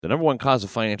The number one cause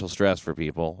of financial stress for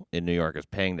people in New York is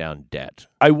paying down debt.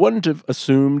 I wouldn't have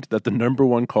assumed that the number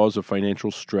one cause of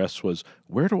financial stress was,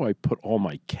 where do I put all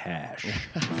my cash?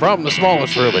 From the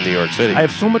smallest room in New York City, I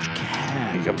have so much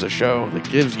cash. comes a show that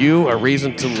gives you a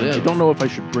reason to live. I don't know if I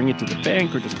should bring it to the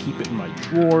bank or just keep it in my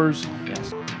drawers.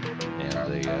 Yes.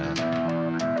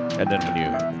 And then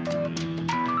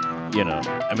when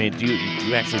I mean, do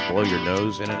you actually blow your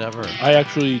nose in it ever? I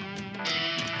actually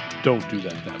don't do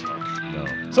that much. No.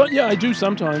 So, yeah, I do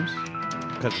sometimes.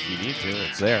 Because if you need to,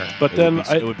 it's there. But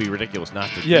it would be ridiculous not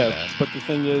to do that. Yeah, but the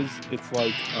thing is, it's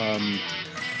like,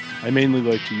 I mainly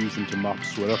like to use them to mop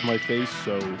sweat off my face,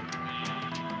 so...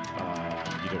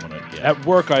 You don't want to... Yeah. At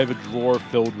work, I have a drawer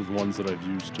filled with ones that I've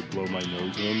used to blow my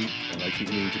nose in, and I keep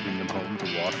needing to bring them home to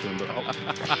wash them, but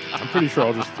I'm pretty sure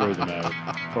I'll just throw them out.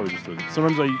 Probably just throw them.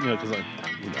 Sometimes because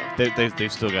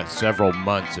They've still got several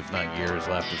months, if not years,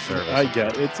 left of service. I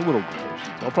get it. It's a little gross.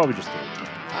 So I'll probably just throw them out.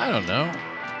 I don't know.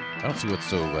 I don't see what's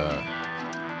so...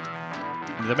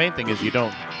 The main thing is you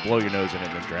don't blow your nose in it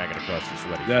and then drag it across your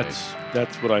sweaty face.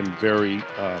 That's what I'm very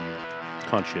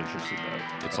conscientious about.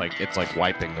 It's like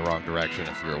wiping the wrong direction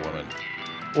if you're a woman.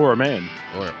 Or a man.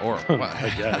 Or well,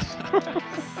 I guess.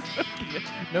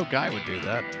 No guy would do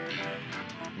that.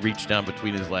 Reach down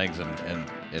between his legs and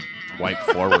wipe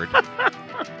forward.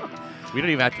 We don't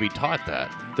even have to be taught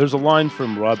that. There's a line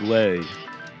from Rabelais.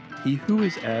 He who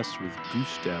is asked with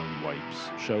goose down wipes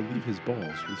shall leave his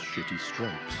balls with shitty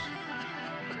stripes.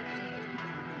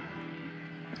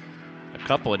 A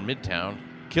couple in Midtown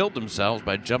killed themselves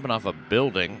by jumping off a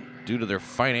building due to their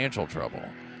financial trouble.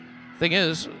 Thing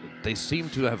is, they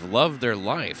seem to have loved their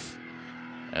life.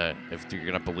 If you're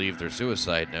going to believe their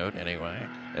suicide note, anyway.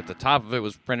 At the top of it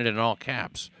was printed in all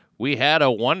caps. We had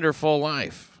a wonderful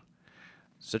life.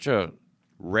 Such a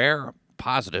rare,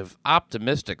 positive,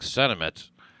 optimistic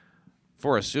sentiment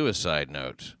for a suicide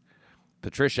note.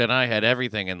 Patricia and I had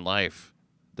everything in life,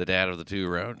 the dad of the two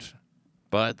wrote.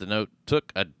 But the note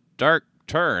took a dark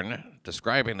turn,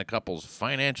 describing the couple's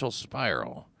financial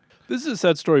spiral. This is a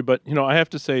sad story, but, I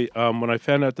have to say, when I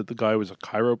found out that the guy was a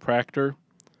chiropractor,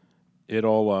 it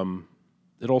all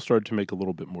started to make a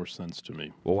little bit more sense to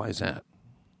me. Well, why is that?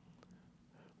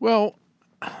 Well,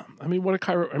 I mean,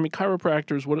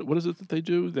 chiropractors, what is it that they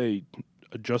do? They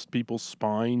adjust people's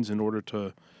spines in order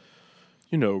to,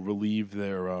 relieve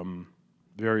their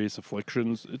various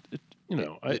afflictions.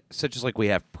 Such as like we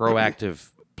have proactive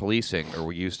policing, or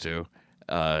we used to.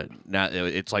 Now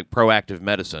it's like proactive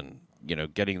medicine.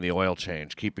 Getting the oil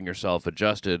change, keeping yourself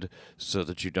adjusted so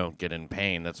that you don't get in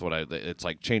pain. That's what it's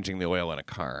like changing the oil in a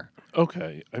car.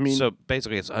 Okay. I mean, so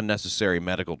basically it's unnecessary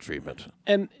medical treatment.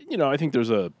 And, I think there's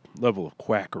a level of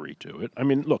quackery to it. I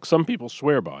mean, look, some people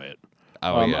swear by it.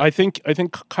 Oh, yeah. I think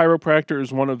chiropractor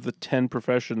is one of the 10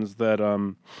 professions that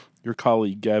your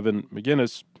colleague Gavin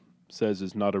McGinnis says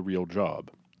is not a real job.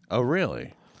 Oh,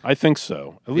 really? I think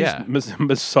so. At least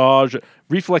massage,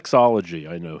 reflexology,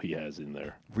 I know he has in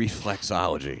there.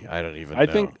 Reflexology. I don't even know. I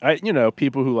think,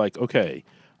 people who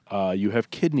you have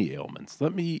kidney ailments.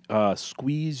 Let me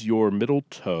squeeze your middle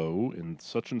toe in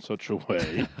such and such a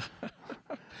way.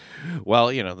 Well,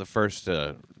 the first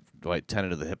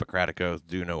tenet of the Hippocratic Oath,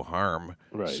 do no harm.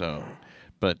 Right. So,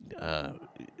 but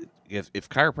if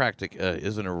chiropractic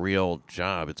isn't a real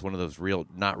job, it's one of those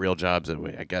not real jobs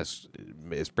that I guess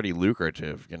is pretty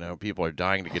lucrative. People are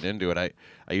dying to get into it.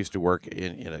 I used to work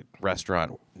in a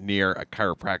restaurant near a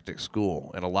chiropractic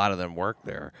school, and a lot of them work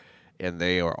there, and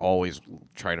they are always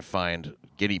trying to find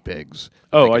guinea pigs.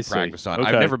 Oh, I see. Practice on. Okay.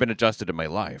 I've never been adjusted in my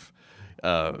life.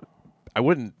 I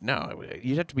wouldn't. No,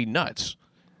 you'd have to be nuts.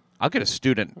 I'll get a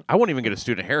student. I won't even get a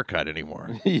student haircut anymore.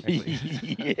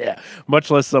 Yeah, much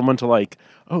less someone to let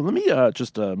me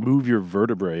just move your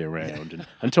vertebrae around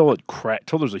until it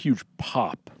till there's a huge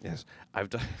pop. Yes, I've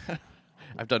done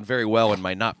very well in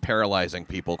my not paralyzing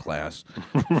people class.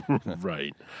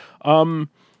 Right.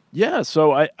 Yeah.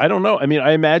 So I don't know. I mean,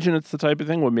 I imagine it's the type of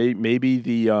thing where maybe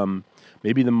the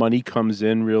money comes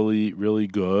in really, really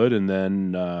good, and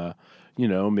then.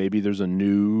 Maybe there's a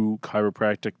new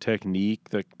chiropractic technique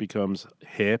that becomes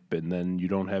hip, and then you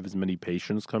don't have as many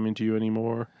patients coming to you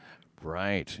anymore.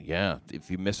 Right, yeah.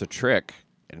 If you miss a trick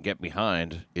and get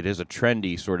behind, it is a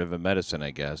trendy sort of a medicine,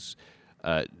 I guess.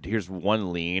 Here's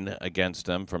one lien against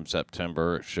them from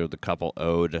September. It showed the couple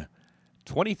owed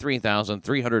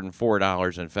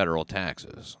 $23,304 in federal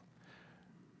taxes,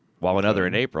 while another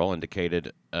in April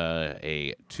indicated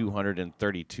a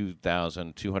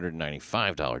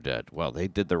 $232,295 debt. Well, they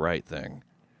did the right thing.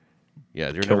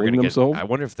 Yeah, they're never going to get. I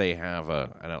wonder if they have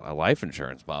a life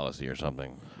insurance policy or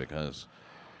something, because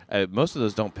most of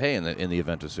those don't pay in the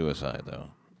event of suicide, though.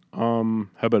 How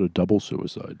about a double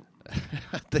suicide?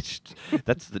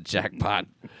 That's the jackpot.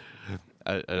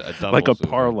 A double Like a suicide.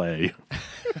 parlay.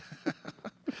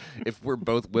 If we're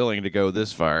both willing to go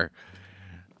this far,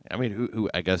 I mean, who?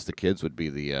 I guess the kids would be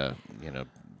the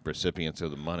recipients of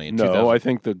the money. In No, I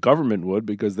think the government would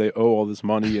because they owe all this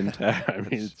money in tax. I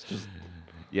mean, it's just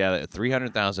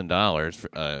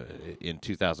 $300,000 in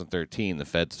 2013. The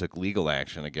feds took legal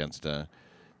action against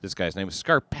this guy's name is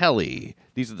Scarpelli.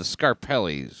 These are the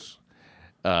Scarpellis.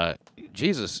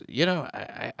 Jesus,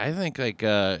 I think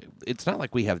it's not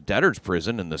like we have debtor's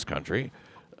prison in this country.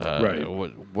 Right.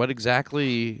 What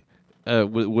exactly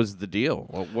was the deal?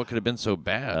 What could have been so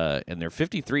bad? And they're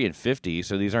 53 and 50,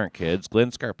 so these aren't kids. Glenn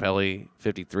Scarpelli,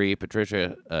 53,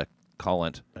 Patricia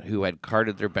Collint, who had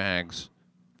carted their bags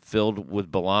filled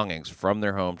with belongings from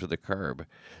their home to the curb.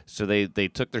 So they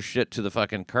took their shit to the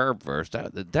fucking curb first.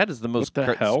 That is the most what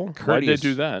the hell? courteous. Why'd they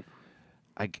do that?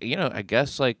 I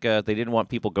guess they didn't want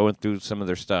people going through some of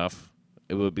their stuff.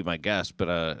 It would be my guess, but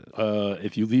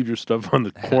if you leave your stuff on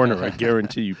the corner, I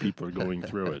guarantee you people are going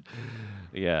through it.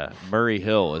 Yeah, Murray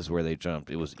Hill is where they jumped.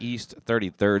 It was East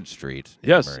 33rd Street.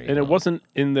 Yes, Murray and Hill. it wasn't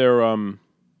in their it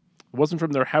wasn't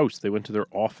from their house. They went to their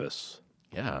office.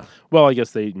 Yeah. Well, I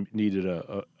guess they needed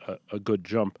a good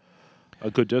jump, a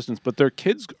good distance. But their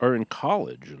kids are in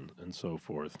college and so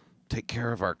forth. Take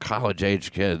care of our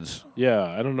college-age kids. Yeah,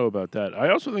 I don't know about that. I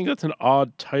also think that's an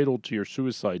odd title to your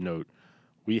suicide note.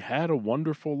 We had a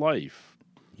wonderful life.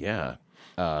 Yeah.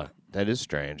 That is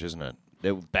strange, isn't it?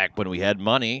 Back when we had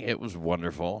money, it was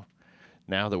wonderful.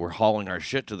 Now that we're hauling our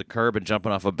shit to the curb and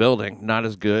jumping off a building, not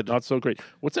as good. Not so great.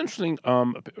 What's interesting,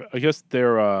 I guess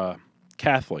they're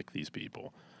Catholic, these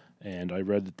people. And I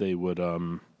read that they would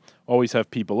always have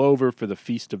people over for the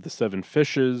Feast of the Seven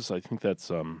Fishes. I think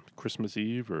that's Christmas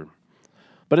Eve or...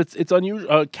 But it's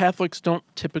unusual. Catholics don't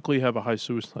typically have a high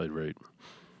suicide rate.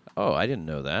 Oh, I didn't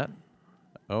know that.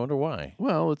 I wonder why.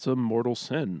 Well, it's a mortal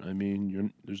sin. I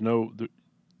mean, there's no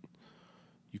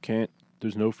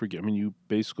forgive. I mean, you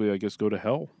basically, I guess, go to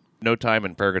hell. No time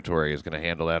in purgatory is going to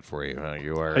handle that for you. Huh?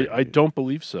 You are. I don't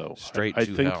believe so. Straight I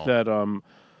to think hell. that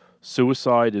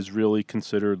suicide is really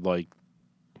considered like,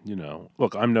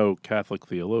 look, I'm no Catholic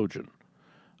theologian.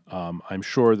 I'm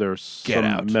sure there's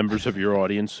some members of your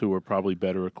audience who are probably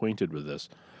better acquainted with this.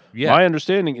 Yeah. My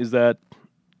understanding is that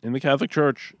in the Catholic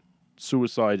Church,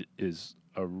 suicide is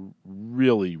a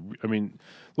really. I mean,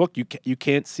 look, you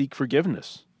can't seek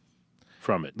forgiveness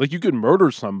from it. Like you could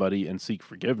murder somebody and seek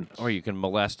forgiveness, Or you can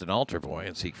molest an altar boy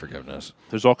and seek forgiveness.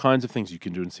 There's all kinds of things you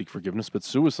can do and seek forgiveness, but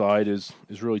suicide is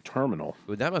really terminal.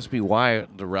 Well, that must be why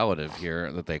the relative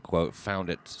here that they quote found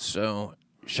it so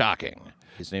shocking.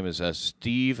 His name is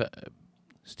Steve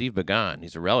Bagan.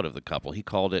 He's a relative of the couple. He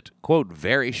called it, quote,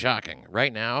 very shocking.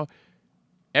 Right now,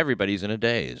 everybody's in a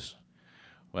daze.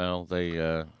 Well,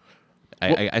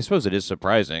 I suppose it is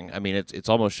surprising. I mean, it's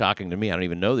almost shocking to me. I don't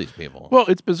even know these people. Well,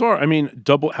 it's bizarre. I mean,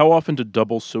 how often do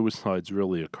double suicides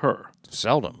really occur?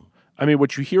 Seldom. I mean,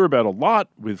 what you hear about a lot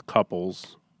with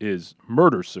couples is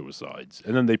murder suicides,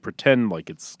 and then they pretend like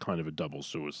it's kind of a double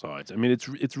suicide. I mean,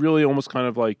 it's really almost kind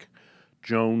of like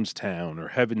Jonestown or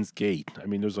Heaven's Gate. I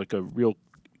mean, there's like a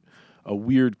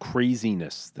weird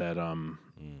craziness that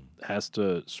has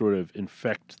to sort of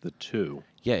infect the two.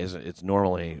 Yeah, it's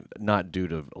normally not due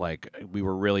to, like, we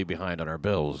were really behind on our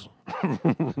bills.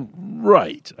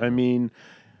 Right. I mean,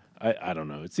 I don't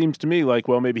know. It seems to me like,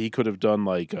 well, maybe he could have done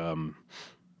like,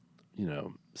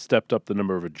 stepped up the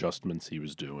number of adjustments he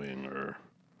was doing or...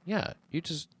 Yeah, you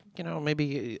just,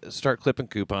 maybe start clipping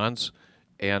coupons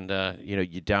and,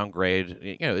 you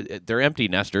downgrade. They're empty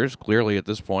nesters, clearly, at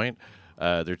this point.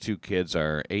 Their two kids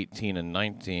are 18 and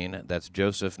 19. That's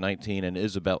Joseph, 19, and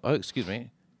Isabel. Oh, excuse me.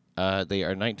 They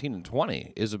are 19 and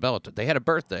 20. Isabella, they had a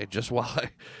birthday just while I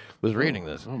was reading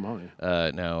this. Oh,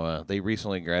 my. Now, they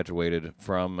recently graduated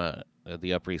from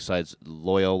the Upper East Side's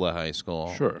Loyola High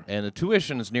School. Sure. And the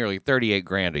tuition is nearly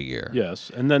 $38,000 a year.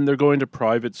 Yes, and then they're going to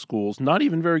private schools, not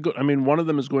even very good. I mean, one of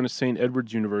them is going to St.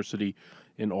 Edward's University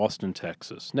in Austin,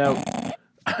 Texas. Now,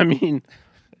 I mean,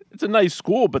 it's a nice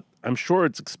school, but I'm sure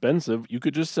it's expensive. You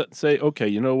could just say, okay,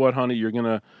 you know what, honey,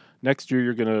 next year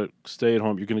you're going to stay at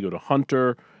home. You're going to go to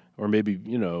Hunter or maybe,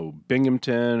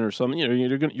 Binghamton or something.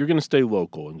 You're going to stay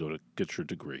local and go to get your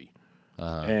degree.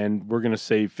 And we're going to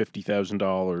save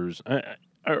 $50,000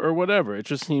 or whatever. It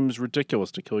just seems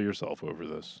ridiculous to kill yourself over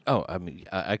this. Oh, I mean,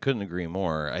 I couldn't agree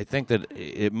more. I think that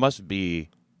it must be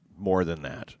more than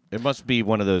that. It must be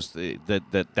one of those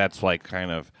that's like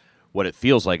kind of what it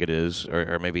feels like it is,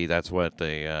 or maybe that's what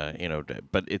they,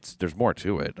 but there's more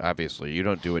to it. Obviously, you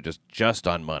don't do it just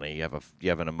on money. You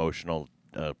have an emotional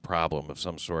problem of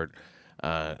some sort.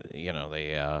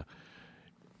 It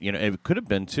could have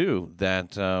been too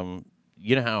that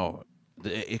how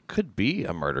it could be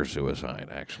a murder suicide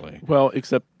actually. Well,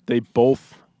 except they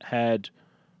both had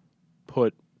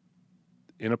put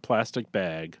in a plastic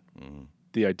bag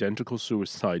the identical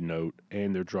suicide note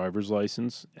and their driver's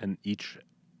license, and each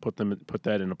put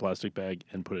that in a plastic bag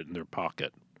and put it in their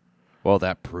pocket. Well,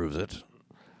 that proves it.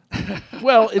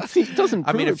 Well, it doesn't.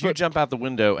 I mean, if you jump out the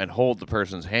window and hold the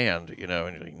person's hand,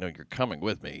 and you're coming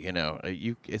with me,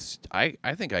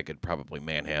 I think I could probably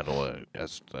manhandle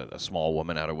a small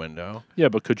woman out a window. Yeah,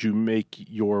 but could you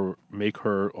make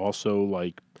her also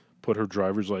like put her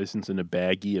driver's license in a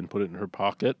baggie and put it in her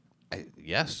pocket?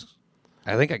 Yes,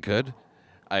 I think I could.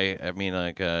 I mean,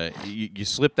 like you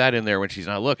slip that in there when she's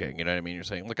not looking. You know what I mean? You're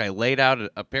saying, look, I laid out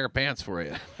a pair of pants for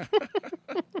you.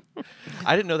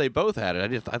 I didn't know they both had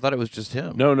it. I thought it was just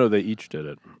him. No, they each did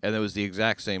it. And it was the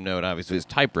exact same note, obviously. It's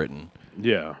typewritten.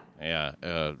 Yeah. Yeah.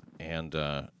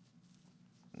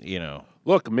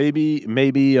 Look, maybe it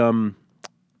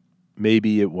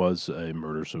was a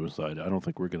murder-suicide. I don't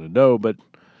think we're going to know, but,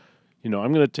 I'm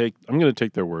going to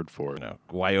take their word for it.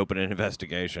 Why open an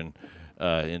investigation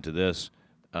into this?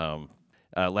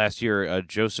 Last year,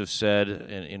 Joseph said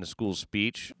in a school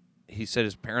speech, he said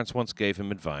his parents once gave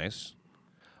him advice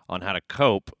on how to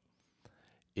cope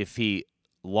if he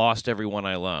lost everyone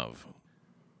I love.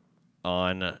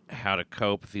 On how to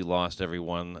cope if he lost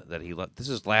everyone that he loved. This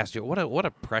is last year. What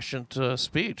a prescient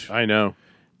speech. I know.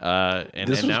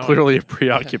 This was clearly a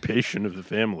preoccupation of the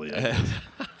family.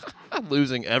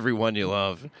 Losing everyone you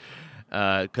love.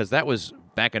 Because that was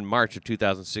back in March of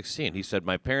 2016. He said,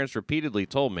 my parents repeatedly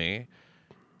told me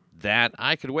that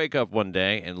I could wake up one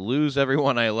day and lose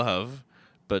everyone I love,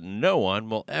 but no one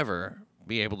will ever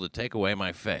be able to take away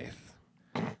my faith.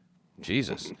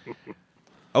 Jesus.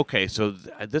 Okay, so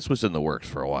this was in the works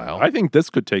for a while. I think this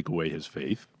could take away his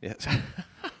faith. Yes.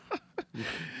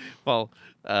 Well,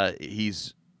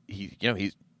 he's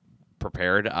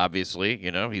prepared. Obviously,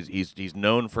 he's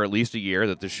known for at least a year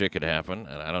that this shit could happen.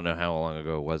 And I don't know how long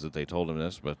ago it was that they told him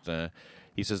this, but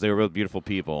he says they were both beautiful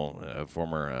people. A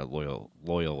former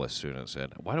Loyola student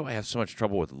said, "Why do I have so much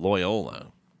trouble with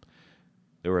Loyola?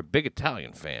 They were a big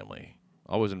Italian family.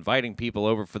 Always inviting people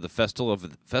over for the festival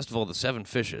of the Seven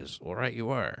Fishes." All right, you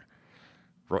are.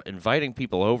 Inviting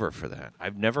people over for that.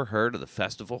 I've never heard of the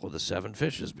Festival of the Seven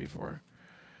Fishes before.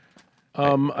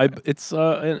 It's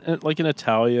like an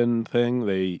Italian thing.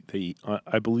 They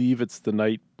I believe it's the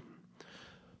night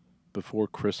before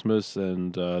Christmas,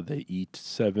 and they eat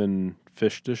 7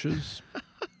 fish dishes.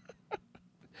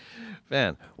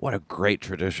 Man, what a great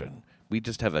tradition. We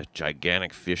just have a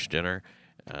gigantic fish dinner.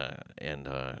 And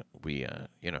we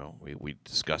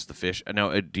discuss the fish.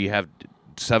 Now, do you have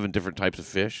 7 different types of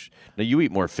fish? Now, you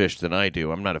eat more fish than I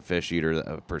do. I'm not a fish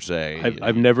eater per se.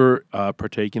 I've never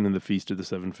partaken in the Feast of the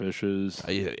Seven Fishes.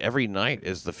 Every night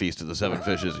is the Feast of the Seven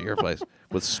Fishes at your place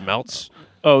with smelts.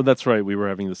 Oh, that's right. We were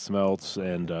having the smelts,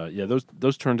 and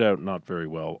those turned out not very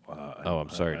well. I'm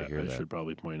sorry to hear that. I should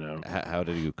probably point out. How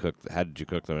did you cook? How did you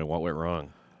cook them, and what went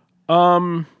wrong?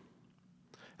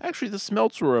 Actually, the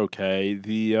smelts were okay.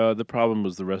 The problem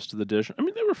was the rest of the dish. I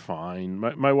mean, they were fine.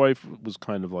 My wife was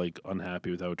kind of like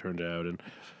unhappy with how it turned out, and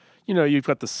you've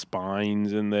got the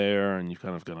spines in there, and you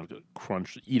kind of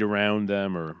eat around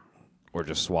them, or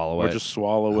just swallow it.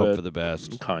 Hope for the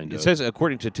best. Kind of. It says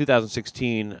according to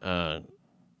 2016,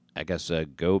 I guess a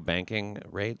Go Banking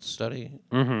Rates study.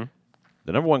 Mm-hmm.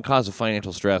 The number one cause of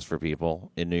financial stress for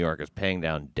people in New York is paying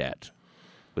down debt,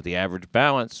 with the average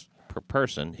balance per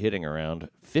person hitting around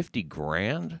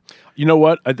 $50,000. You know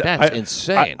what? That's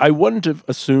insane. I wouldn't have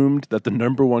assumed that the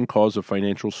number one cause of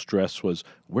financial stress was,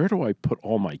 where do I put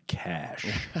all my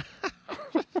cash?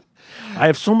 I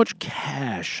have so much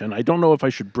cash, and I don't know if I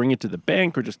should bring it to the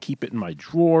bank or just keep it in my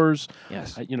drawers.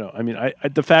 Yes.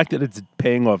 The fact that it's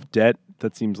paying off debt,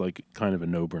 that seems like kind of a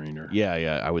no-brainer.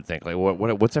 Yeah, I would think. Like,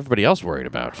 what's everybody else worried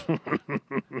about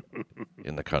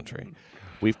in the country?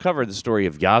 We've covered the story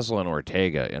of YOSELYN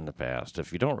Ortega in the past.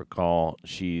 If you don't recall,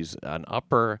 she's an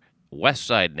Upper West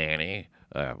Side nanny.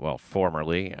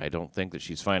 Formerly. I don't think that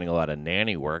she's finding a lot of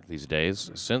nanny work these days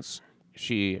since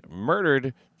she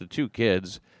murdered the 2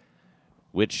 kids,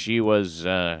 which she was,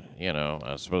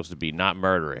 supposed to be not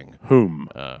murdering. Whom?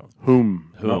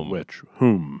 Whom? Whom? Not which.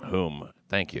 Whom? Whom.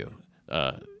 Thank you.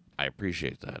 I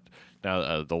appreciate that.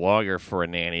 Now, the lawyer for a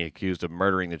nanny accused of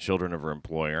murdering the children of her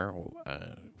employer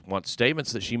wants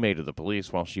statements that she made to the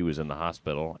police while she was in the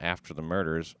hospital after the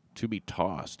murders to be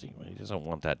tossed. He doesn't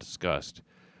want that discussed.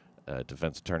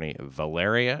 Defense attorney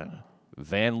Valeria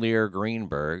Van Leer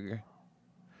Greenberg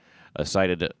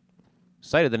cited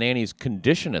cited the nanny's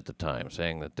condition at the time,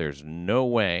 saying that there's no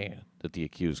way that the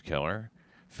accused killer,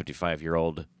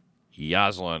 55-year-old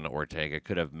YOSELYN Ortega,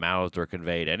 could have mouthed or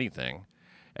conveyed anything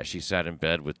as she sat in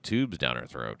bed with tubes down her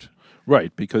throat.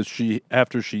 Right, because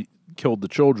after she killed the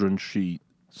children, she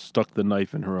stuck the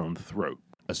knife in her own throat.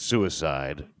 A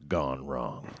suicide gone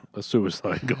wrong. A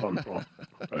suicide gone wrong.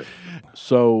 Right.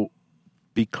 So,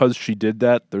 because she did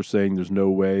that, they're saying there's no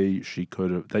way she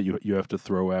could have, that you have to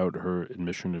throw out her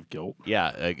admission of guilt.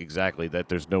 Yeah, exactly. That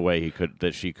there's no way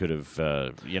she could have,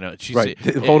 she's right.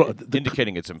 Hold on.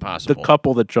 Indicating it's impossible. The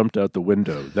couple that jumped out the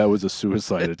window, that was a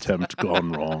suicide attempt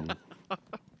gone wrong.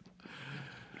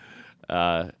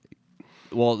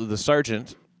 Well, the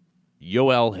sergeant,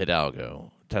 Yoel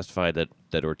Hidalgo, testified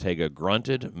that Ortega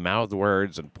grunted, mouthed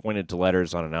words, and pointed to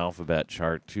letters on an alphabet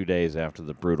chart 2 days after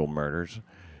the brutal murders.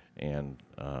 And,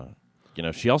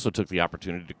 she also took the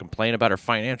opportunity to complain about her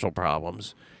financial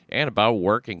problems and about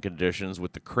working conditions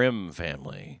with the Krim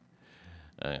family.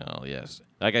 Yes.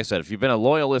 Like I said, if you've been a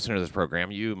loyal listener to this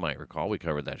program, you might recall we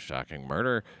covered that shocking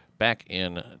murder back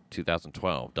in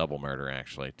 2012. Double murder,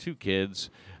 actually. 2 kids.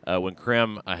 When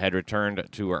Krim had returned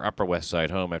to her Upper West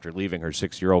Side home after leaving her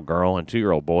 6-year-old girl and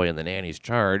 2-year-old boy in the nanny's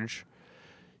charge,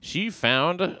 she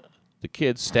found the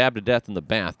kids stabbed to death in the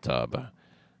bathtub.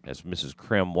 As Mrs.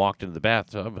 Krim walked into the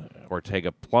bathtub,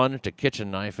 Ortega plunged a kitchen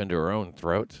knife into her own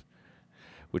throat,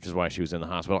 which is why she was in the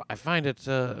hospital. I find it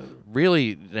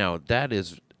really, now, that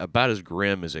is about as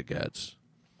grim as it gets.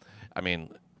 I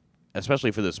mean, especially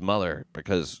for this mother,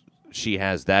 because she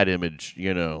has that image,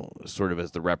 sort of as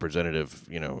the representative,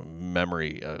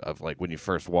 memory of like when you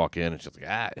first walk in and she's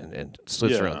like, and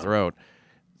slits her own throat.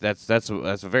 That's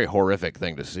a very horrific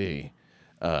thing to see.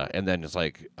 And then it's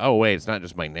like, oh, wait, it's not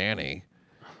just my nanny.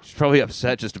 She's probably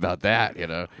upset just about that,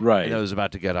 Right. And it was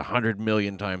about to get 100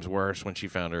 million times worse when she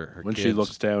found her when kids. she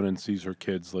looks down and sees her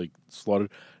kids like slaughtered.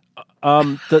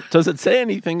 Does it say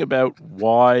anything about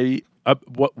why,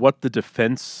 what the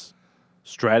defense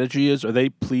strategy is? Are they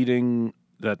pleading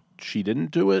that she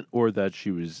didn't do it or that she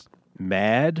was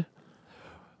mad?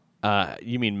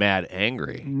 You mean mad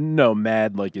angry? No,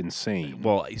 mad like insane.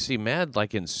 Well, you see, mad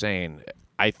like insane,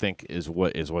 I think, is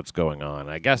what's going on.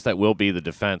 I guess that will be the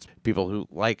defense. People who,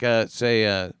 like,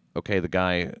 the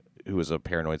guy who was a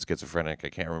paranoid schizophrenic, I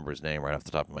can't remember his name right off the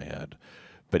top of my head,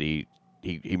 but he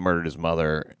murdered his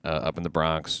mother up in the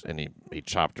Bronx, and he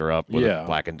chopped her up with a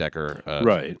Black & Decker,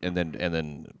 right, and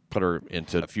then put her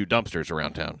into a few dumpsters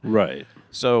around town. Right.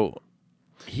 So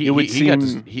it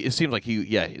seems like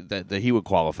that he would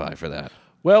qualify for that.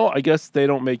 Well, I guess they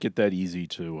don't make it that easy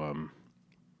to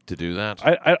do that.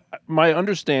 I my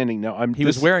understanding now. He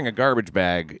was wearing a garbage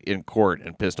bag in court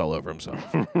and pissed all over himself.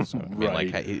 So, I mean,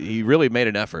 right. like, he really made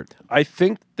an effort. I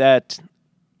think that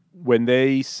when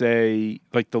they say,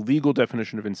 like, the legal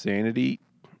definition of insanity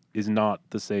is not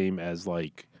the same as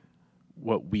like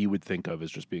what we would think of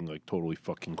as just being like totally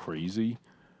fucking crazy.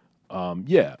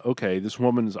 Okay, this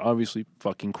woman is obviously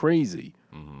fucking crazy,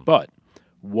 but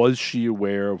was she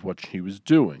aware of what she was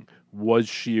doing? Was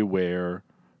she aware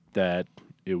that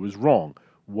it was wrong?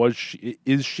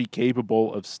 Is she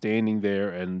capable of standing there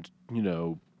and,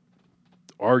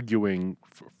 arguing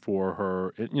for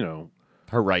her,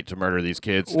 her right to murder these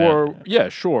kids? Or,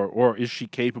 sure. Or is she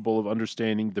capable of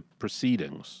understanding the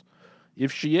proceedings?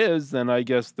 If she is, then I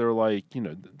guess they're like,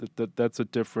 that's a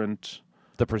different...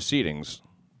 The proceedings,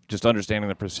 just understanding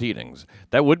the proceedings,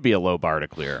 that would be a low bar to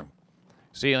clear.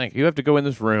 See, like, you have to go in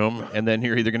this room, and then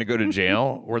you're either going to go to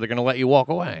jail or they're going to let you walk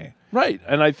away. Right.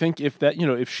 And I think if that,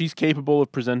 if she's capable of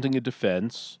presenting a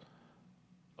defense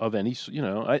of any,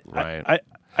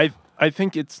 I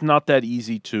think it's not that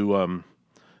easy to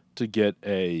get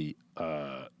a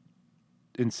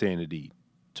insanity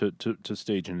to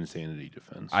stage an insanity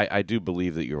defense. I do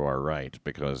believe that you are right,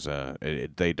 because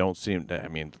they don't seem to, I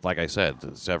mean, like I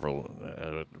said,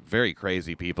 several very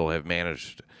crazy people have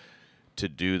managed to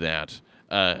do that.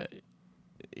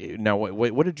 Now,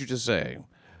 what did you just say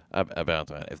about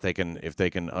that? If they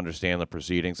can understand the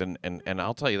proceedings, and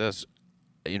I'll tell you this,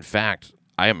 in fact,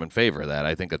 I am in favor of that.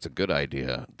 I think that's a good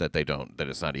idea that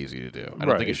it's not easy to do. I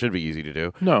don't think it should be easy to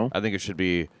do. No. I think it should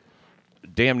be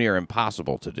damn near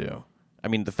impossible to do. I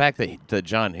mean, the fact that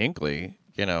John Hinckley,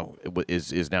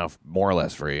 is now more or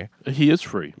less free. He is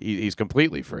free. He's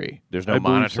completely free. There's no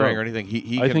monitoring or anything.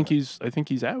 I think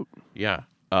he's out. Yeah.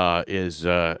 I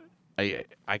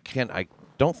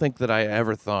don't think that I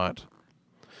ever thought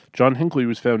John Hinckley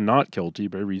was found not guilty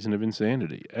by reason of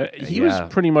insanity. He was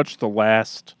pretty much the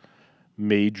last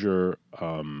major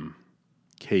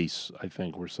case, I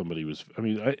think, where somebody was. I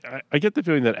mean, I get the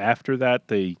feeling that after that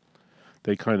they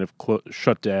kind of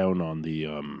shut down on the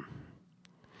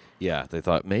Yeah, they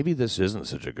thought maybe this isn't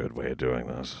such a good way of doing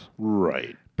this.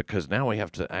 Right. Because now we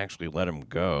have to actually let him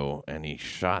go, and he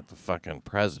shot the fucking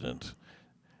president.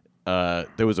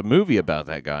 There was a movie about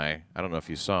that guy. I don't know if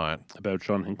you saw it. About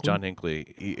John Hinckley? John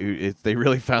Hinckley. They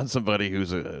really found somebody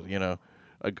who's a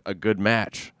good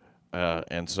match.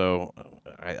 And so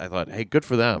I thought, hey, good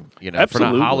for them.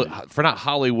 Absolutely. For not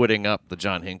Hollywooding up the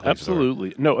John Hinckley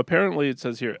Absolutely. story. No, apparently it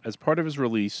says here, as part of his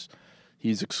release,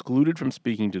 he's excluded from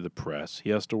speaking to the press. He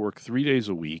has to work 3 days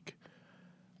a week,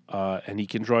 and he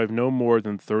can drive no more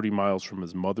than 30 miles from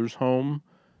his mother's home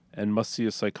and must see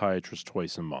a psychiatrist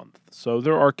twice a month. So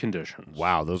there are conditions.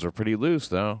 Wow, those are pretty loose,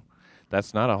 though.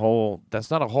 That's not a whole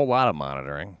lot of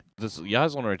monitoring. This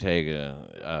YOSELYN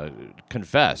Ortega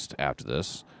confessed after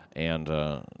this, and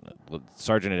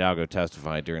Sergeant Hidalgo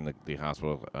testified during the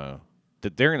hospital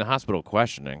that during the hospital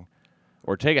questioning,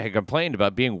 Ortega had complained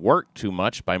about being worked too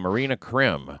much by Marina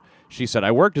Krim. She said,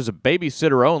 "I worked as a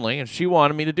babysitter only, and she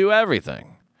wanted me to do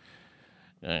everything."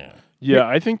 Yeah,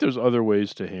 I think there's other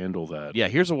ways to handle that. Yeah,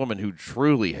 here's a woman who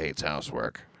truly hates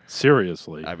housework.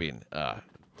 Seriously. I mean,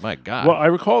 my God.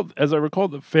 Well, as I recall,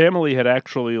 the family had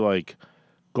actually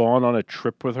gone on a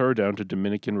trip with her down to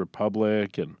Dominican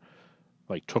Republic and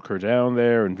took her down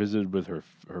there and visited with her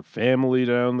family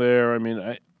down there. I mean,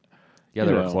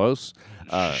 they were close.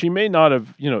 She may not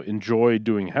have enjoyed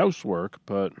doing housework,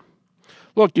 but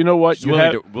look, you know what? She's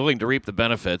willing to reap the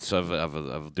benefits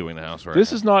of doing the housework.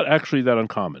 This is not actually that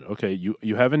uncommon. Okay,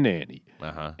 you have a nanny,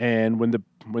 and when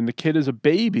the kid is a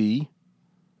baby,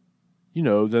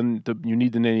 then you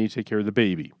need the nanny to take care of the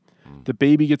baby. The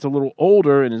baby gets a little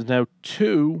older and is now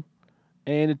 2,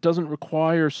 and it doesn't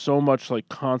require so much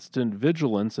constant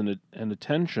vigilance and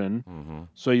attention.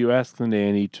 So you ask the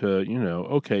nanny to,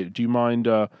 okay, do you mind,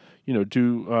 do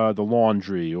the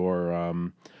laundry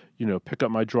or, pick up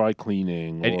my dry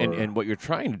cleaning. And what you're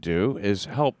trying to do is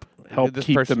help this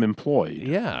keep person, them employed.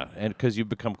 Yeah, and because you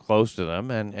become close to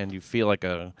them and you feel like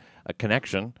a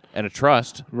connection and a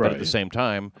trust, right. But at the same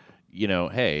time,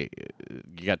 hey,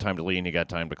 you got time to clean, you got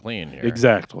time to clean here.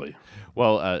 Exactly.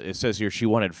 Well, it says here she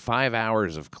wanted 5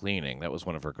 hours of cleaning. That was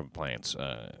one of her complaints.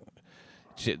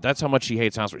 That's how much she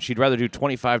hates housework. She'd rather do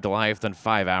 25 to life than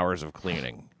 5 hours of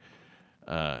cleaning.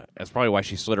 That's probably why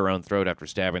she slit her own throat after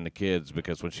stabbing the kids,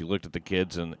 because when she looked at the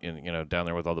kids and down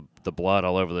there with all the blood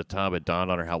all over the tub, it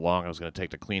dawned on her how long it was going to take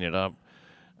to clean it up.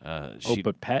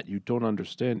 But Pat, you don't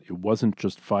understand. It wasn't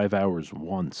just 5 hours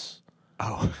once.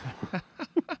 Oh.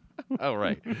 Oh,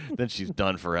 right. Then she's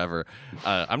done forever.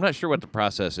 I'm not sure what the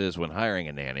process is when hiring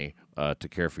a nanny to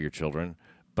care for your children,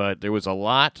 but there was a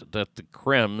lot that the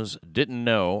Krims didn't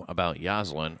know about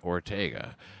YOSELYN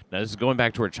Ortega. Now, this is going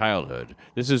back to her childhood.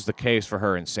 This is the case for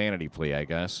her insanity plea, I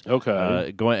guess.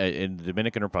 Okay. Going in the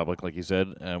Dominican Republic, like you said,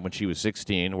 when she was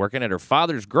 16, working at her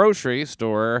father's grocery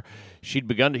store, she'd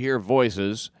begun to hear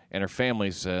voices, and her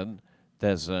family said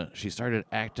that she started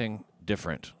acting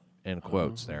different, in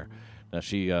quotes there. Now,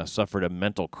 she suffered a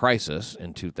mental crisis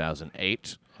in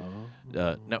 2008.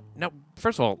 Now,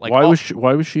 first of all, why was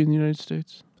she in the United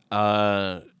States?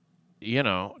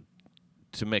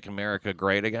 To make America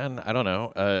great again. I don't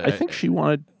know. I think she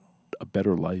wanted a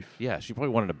better life. Yeah, she probably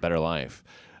wanted a better life,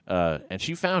 and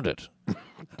she found it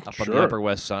up Sure. on the Upper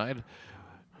West Side.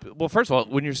 Well, first of all,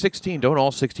 when you're 16, don't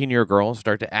all 16-year girls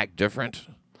start to act different?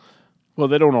 Well,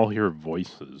 they don't all hear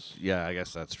voices. Yeah, I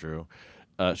guess that's true.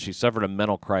 She suffered a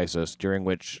mental crisis during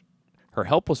which her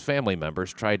helpless family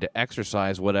members tried to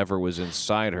exorcise whatever was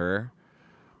inside her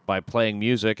by playing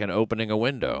music and opening a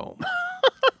window.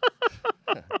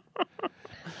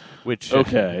 Which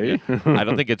okay, I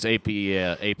don't think it's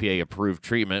APA approved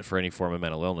treatment for any form of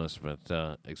mental illness,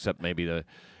 but except maybe the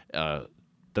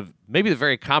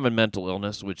very common mental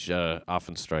illness which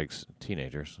often strikes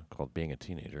teenagers, called being a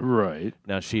teenager. Right.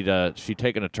 Now she'd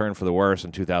taken a turn for the worse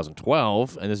in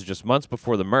 2012, and this is just months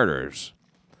before the murders.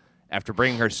 After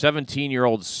bringing her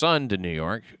 17-year-old son to New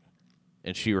York,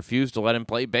 and she refused to let him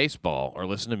play baseball or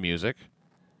listen to music.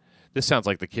 This sounds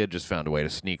like the kid just found a way to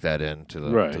sneak that into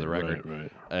the record. Right.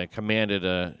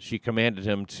 She commanded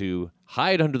him to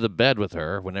hide under the bed with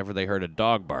her whenever they heard a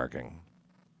dog barking.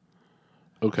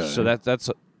 Okay. So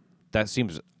that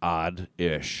seems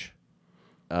odd-ish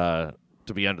to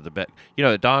be under the bed.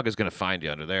 The dog is going to find you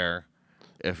under there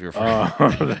if you're.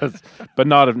 But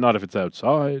not if it's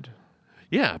outside.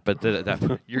 Yeah, but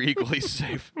you're equally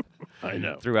safe. I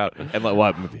know. Throughout, and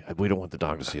we don't want the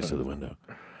dog to see us through the window.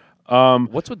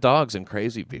 What's with dogs and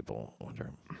crazy people? I wonder.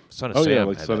 Son of Sam. Yeah,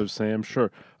 like Son of Sam.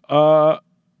 Sure.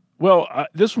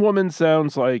 This woman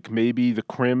sounds like maybe the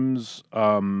Krims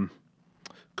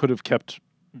could have kept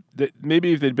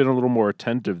maybe if they'd been a little more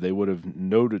attentive, they would have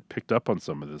picked up on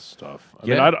some of this stuff. I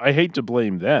mean, Yeah. I hate to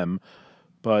blame them,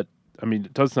 but I mean,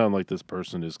 it does sound like this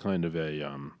person is kind of a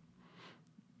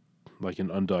like an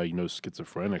undiagnosed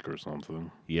schizophrenic or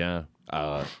something. Yeah.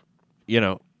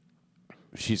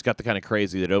 She's got the kind of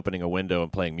crazy that opening a window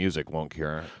and playing music won't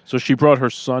cure her, So she brought her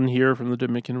son here from the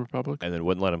Dominican Republic. and then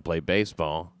wouldn't let him play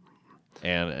baseball.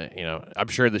 And, I'm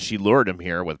sure that she lured him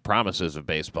here with promises of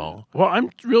baseball. Well, I'm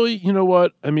really, you know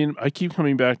what? I mean, I keep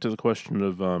coming back to the question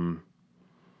of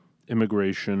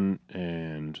immigration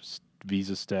and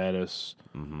visa status.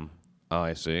 Mm-hmm. Oh,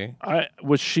 I see.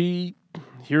 Was she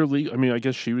here I mean, I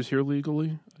guess she was here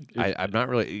legally. I'm not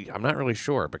really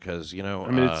sure because I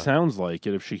mean, it sounds like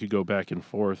it. If she could go back and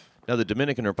forth. No, the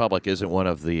Dominican Republic isn't one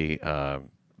of the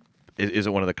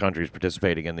countries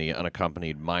participating in the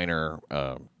unaccompanied minor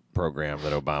program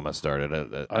that Obama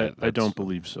started. I don't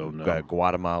believe so. No.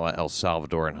 Guatemala, El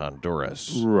Salvador, and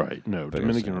Honduras. Right. No.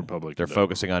 Dominican Republic. They're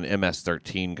focusing on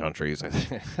MS-13 countries. I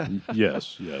think.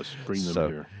 Yes. Bring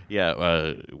them here.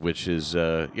 Yeah, which is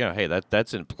hey,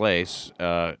 that's in place,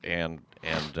 and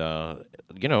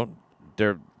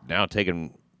they're now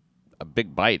taking a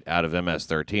big bite out of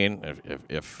MS-13.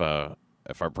 If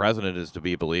our president is to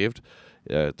be believed,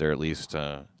 they're at least.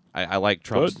 I like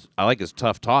Trump's. Good. I like his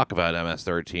tough talk about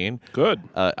MS-13. Good.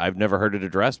 I've never heard it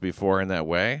addressed before in that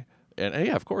way, and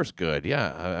yeah, of course, good.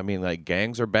 Yeah, I mean, like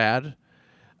gangs are bad.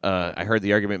 I heard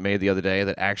the argument made the other day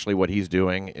that actually what he's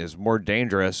doing is more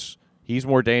dangerous. He's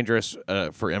more dangerous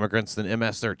for immigrants than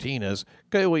MS-13 is.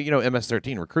 Okay, well,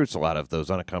 MS-13 recruits a lot of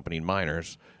those unaccompanied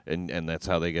minors, and that's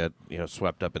how they get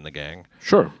swept up in the gang.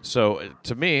 Sure. So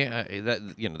to me,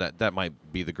 that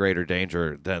might be the greater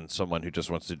danger than someone who just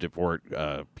wants to deport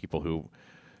people who.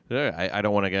 I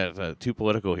don't want to get too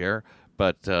political here,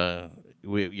 but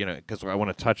because I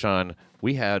want to touch on.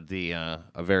 We had a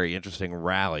very interesting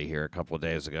rally here a couple of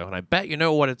days ago, and I bet you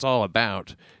know what it's all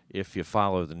about if you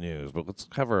follow the news. But let's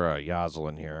cover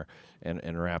YOSELYN here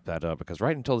and wrap that up, because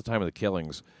right until the time of the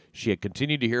killings, she had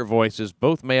continued to hear voices,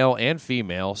 both male and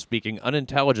female, speaking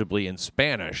unintelligibly in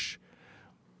Spanish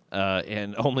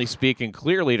and only speaking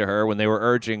clearly to her when they were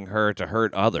urging her to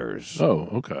hurt others. Oh,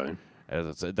 okay.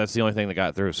 That's the only thing that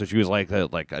got through. So she was like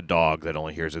a dog that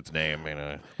only hears its name.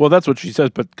 Well, that's what she says.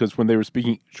 But because when they were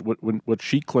speaking, what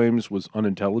she claims was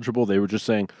unintelligible, they were just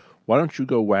saying, "Why don't you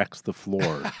go wax the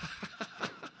floor?"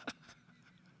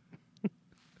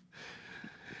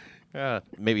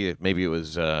 Maybe it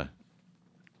was a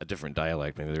different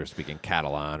dialect. Maybe they were speaking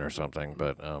Catalan or something.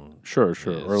 But sure,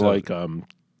 or like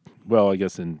well, I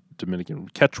guess in Dominican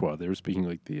Quechua, they were speaking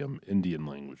like the Indian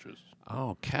languages.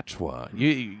 Oh, Quechua!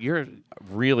 You're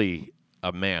really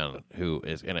a man who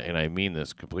is, and I mean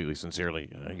this completely sincerely.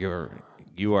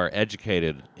 You are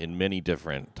educated in many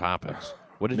different topics.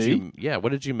 What did Me? What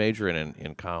did you major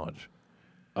in college?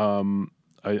 I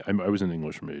was an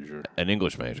English major. An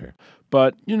English major.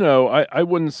 But I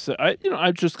wouldn't say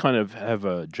I just kind of have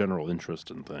a general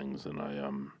interest in things, and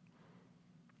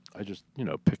I just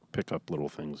pick up little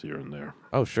things here and there.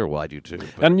 Oh, sure. Well, I do too.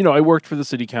 But. And I worked for the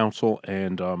city council,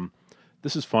 and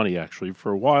this is funny actually.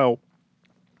 For a while,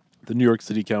 the New York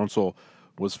City Council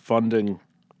was funding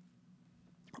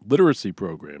literacy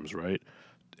programs, right?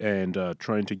 And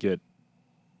trying to get,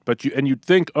 you'd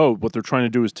think, oh, what they're trying to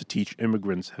do is to teach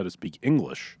immigrants how to speak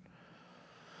English.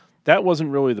 That wasn't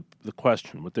really the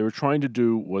question. What they were trying to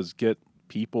do was get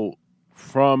people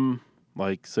from,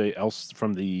 like, say,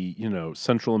 from the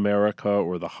Central America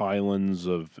or the highlands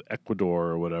of Ecuador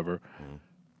or whatever. Mm.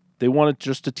 They wanted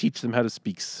just to teach them how to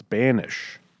speak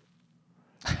Spanish.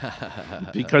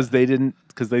 because they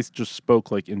just spoke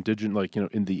like indigenous,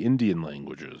 in the Indian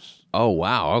languages. Oh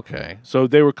wow, okay. So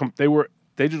they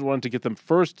just wanted to get them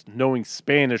first knowing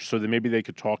Spanish, so that maybe they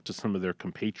could talk to some of their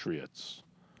compatriots.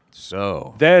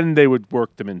 So then they would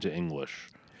work them into English.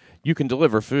 You can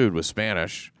deliver food with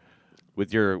Spanish.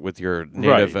 With your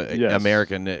Native yes.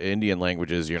 American Indian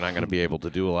languages, you're not going to be able to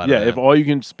do a lot of that. Yeah, if all you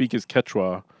can speak is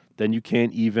Quechua, then you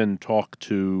can't even talk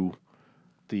to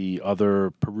the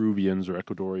other Peruvians or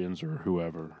Ecuadorians or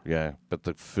whoever. Yeah, but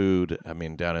the food,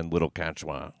 down in Little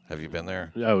Quechua, have you been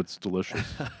there? Oh, it's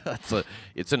delicious.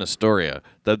 It's in Astoria.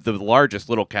 The largest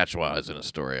Little Quechua is in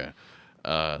Astoria.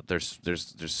 There's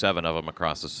 7 of them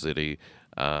across the city,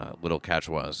 Little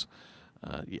Quechuas.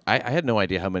 I had no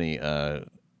idea how many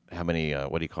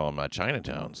what do you call them,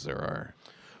 Chinatowns there are.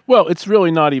 Well, it's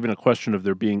really not even a question of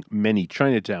there being many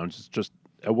Chinatowns. It's just,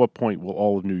 at what point will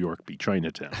all of New York be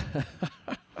Chinatown?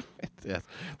 Yes.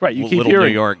 Right, you keep Little hearing,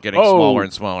 New York getting smaller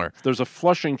and smaller. There's a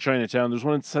Flushing Chinatown. There's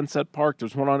one in Sunset Park.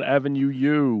 There's one on Avenue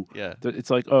U. Yeah. It's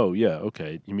like, oh, yeah,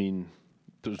 okay. You mean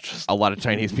there's just a lot of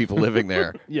Chinese people living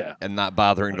there. Yeah. And not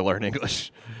bothering to learn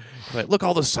English. Like, look,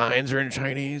 all the signs are in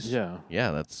Chinese. Yeah.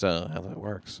 Yeah, that's how that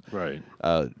works. Right.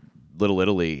 Little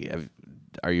Italy,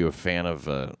 are you a fan of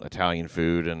Italian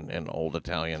food and old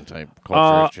Italian type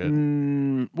culture?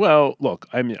 Well, look,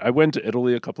 I mean, I went to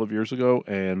Italy a couple of years ago,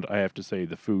 and I have to say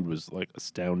the food was like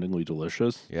astoundingly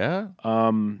delicious. Yeah.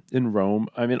 In Rome,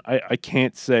 I mean, I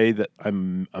can't say that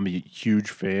I'm a huge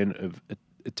fan of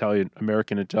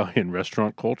American Italian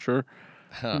restaurant culture.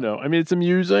 Huh. I mean, it's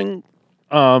amusing.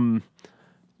 The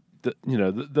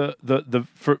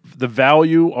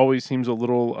value always seems a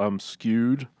little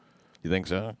skewed. You think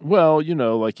so? Well,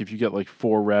 like if you get like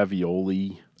 4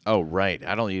 ravioli. Oh, right.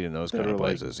 I don't eat in those kind of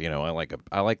like- places.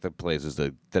 I like the places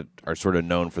that are sort of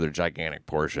known for their gigantic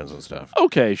portions and stuff.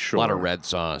 Okay, sure. A lot of red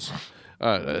sauce.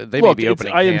 They Look, may be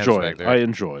opening I cans enjoy back it. there. I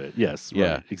enjoy it. Yes.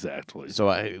 Yeah. Right, exactly. So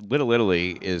Little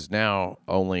Italy is now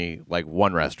only like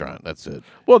one restaurant. That's it.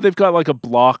 Well, they've got like a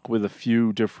block with a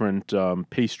few different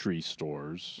pastry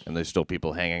stores. And there's still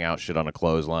people hanging out shit on a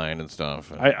clothesline and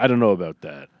stuff. I don't know about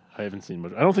that. I haven't seen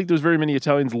much. I don't think there's very many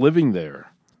Italians living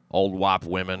there. Old wop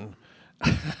women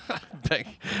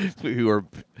who are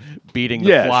beating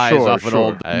the flies off an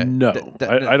old... no,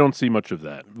 I don't see much of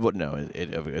that. Well, no,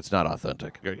 it's not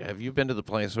authentic. Have you been to the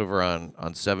place over on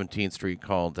 17th Street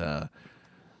called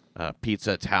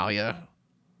Pizza Italia?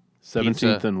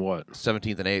 17th and what?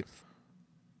 17th and 8th.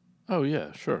 Oh,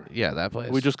 yeah, sure. Yeah, that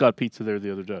place. We just got pizza there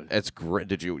the other day. It's great.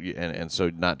 Did you? And so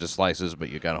not just slices, but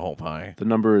you got a whole pie. The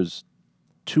number is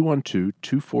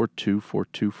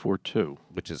 212-242-4242.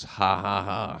 Which is ha ha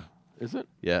ha. Is it?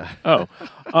 Yeah. Oh.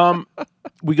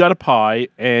 We got a pie,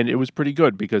 and it was pretty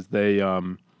good because they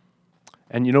and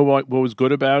you know what was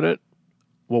good about it?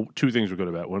 Well, 2 things were good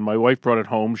about it. When my wife brought it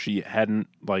home, she hadn't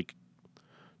like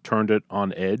turned it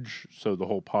on edge, so the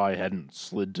whole pie hadn't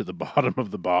slid to the bottom of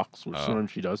the box, which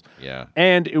sometimes she does. Yeah.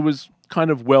 And it was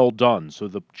kind of well done, so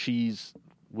the cheese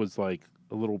was like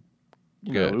a little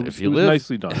good. It was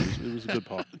nicely done. It was a good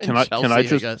pie. Can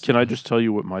I just tell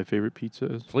you what my favorite pizza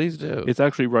is? Please do. It's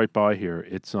actually right by here.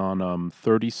 It's on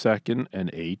 32nd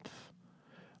and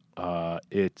 8th.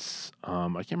 It's I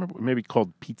can't remember, maybe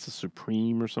called Pizza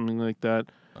Supreme or something like that.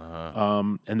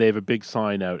 And they have a big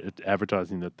sign out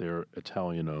advertising that they're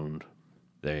Italian owned.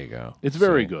 There you go. It's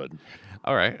very good.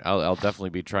 All right, I'll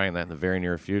definitely be trying that in the very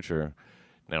near future.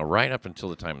 Now, right up until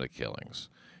the time of the killings,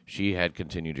 she had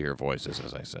continued to hear voices,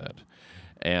 as I said.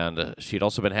 And she'd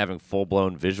also been having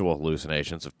full-blown visual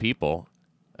hallucinations of people,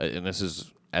 and this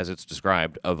is, as it's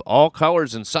described, of all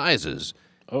colors and sizes,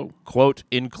 quote,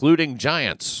 including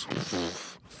giants,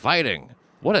 fighting.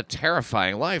 What a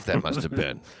terrifying life that must have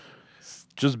been.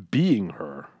 Just being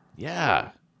her.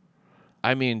 Yeah.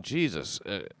 I mean, Jesus.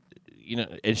 And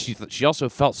she also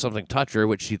felt something touch her,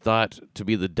 which she thought to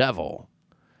be the devil.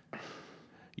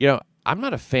 I'm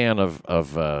not a fan of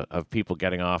people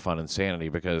getting off on insanity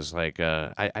because, like,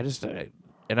 and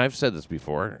I've said this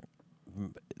before,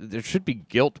 there should be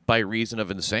guilt by reason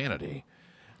of insanity.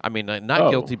 I mean,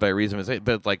 not guilty by reason of insanity,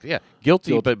 but like,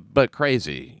 guilty. but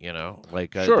crazy.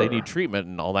 Sure. They need treatment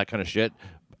and all that kind of shit.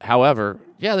 However,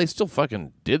 they still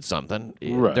fucking did something.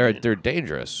 Right. They're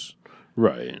dangerous.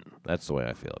 Right. That's the way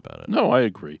I feel about it. No, I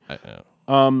agree. I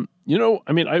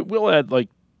mean, I will add like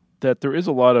that there is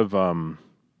a lot of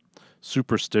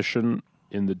superstition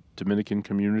in the Dominican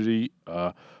community.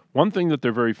 One thing that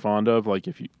they're very fond of, like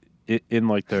if you in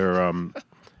like their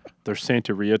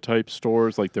Santeria type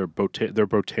stores, like their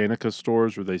Botanica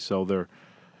stores where they sell their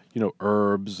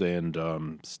herbs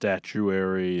and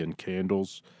statuary and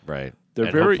candles. Right.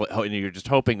 They're and you're just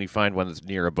hoping to find one that's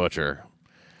near a butcher.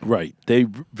 Right. They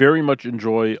very much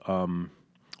enjoy. Well,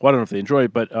 I don't know if they enjoy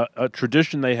it, but a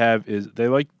tradition they have is they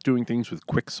like doing things with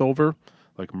quicksilver,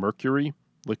 like mercury,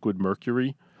 liquid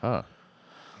mercury. Huh.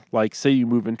 Like, say you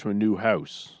move into a new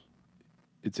house,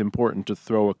 it's important to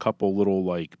throw a couple little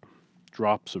like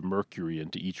drops of mercury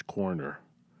into each corner.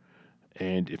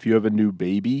 And if you have a new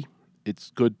baby,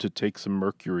 it's good to take some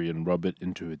mercury and rub it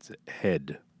into its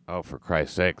head. Oh, for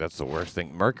Christ's sake, that's the worst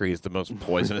thing. Mercury is the most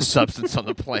poisonous substance on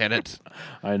the planet.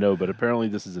 I know, but apparently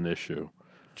this is an issue.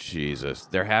 Jesus.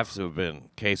 There have to have been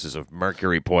cases of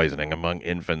mercury poisoning among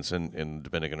infants in the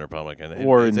Dominican Republic.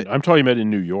 I'm talking about in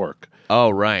New York.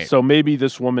 Oh, right. So maybe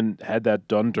this woman had that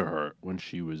done to her when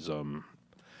she was...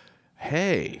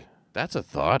 Hey, that's a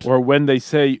thought. Or when they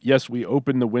say, yes, we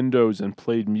opened the windows and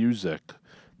played music,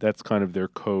 that's kind of their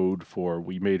code for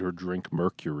we made her drink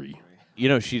mercury.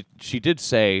 She did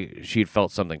say she'd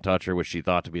felt something touch her, which she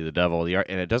thought to be the devil.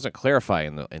 And it doesn't clarify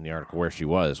in the article where she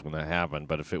was when that happened.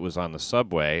 But if it was on the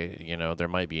subway, there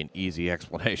might be an easy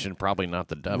explanation. Probably not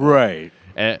the devil, right?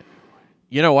 And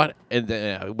You know what? And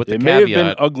with the It may have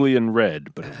caveat, been ugly and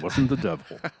red, but it wasn't the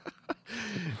devil.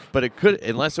 but it could,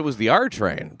 unless it was the R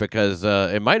train, because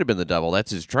it might have been the devil.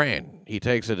 That's his train. He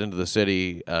takes it into the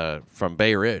city from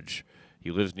Bay Ridge. He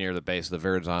lives near the base of the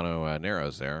Verrazano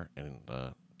Narrows there, and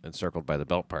encircled by the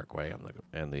Belt Parkway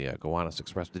and the Gowanus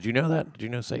Express. Did you know that? Did you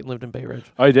know Satan lived in Bay Ridge?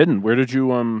 I didn't. Where did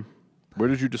you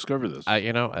discover this?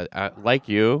 I like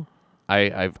you.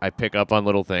 I pick up on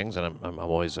little things, and I'm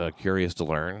always curious to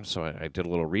learn. So I did a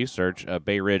little research.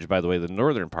 Bay Ridge, by the way, the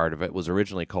northern part of it was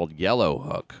originally called Yellow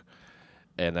Hook,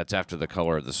 and that's after the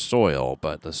color of the soil.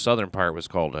 But the southern part was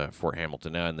called Fort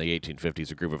Hamilton. Now, in the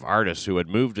 1850s, a group of artists who had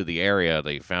moved to the area,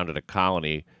 they founded a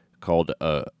colony called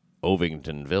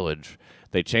Ovington Village.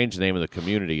 They changed the name of the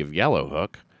community of Yellow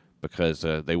Hook because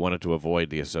they wanted to avoid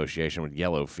the association with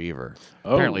yellow fever.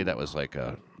 Oh. Apparently, that was like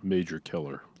a major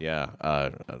killer. Yeah,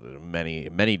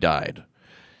 many died.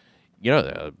 You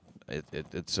know,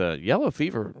 it's yellow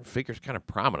fever figures kind of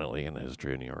prominently in the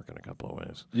history of New York in a couple of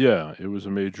ways. Yeah, it was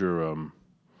a major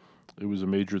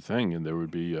thing, and there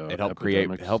would be it helped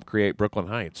epidemics. create Brooklyn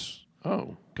Heights.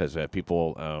 Oh, because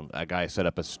people, a guy set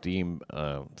up a steam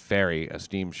ferry, a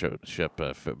steamship,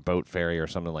 boat ferry, or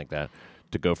something like that,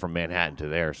 to go from Manhattan to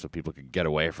there, so people could get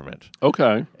away from it.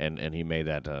 Okay. And he made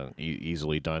that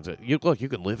easily done. So you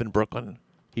can live in Brooklyn.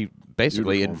 He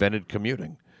basically invented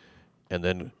commuting, and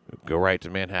then go right to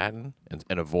Manhattan and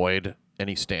avoid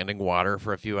any standing water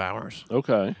for a few hours.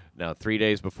 Okay. Now, 3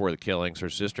 days before the killings, her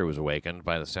sister was awakened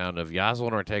by the sound of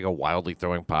YOSELYN Ortega wildly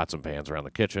throwing pots and pans around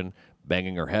the kitchen,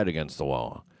 banging her head against the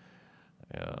wall.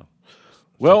 Yeah.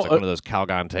 Well, it's like one of those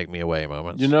Calgon take me away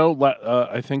moments. You know,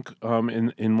 I think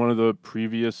in one of the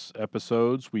previous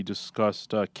episodes we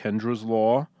discussed Kendra's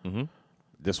Law. Mm-hmm.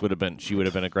 She would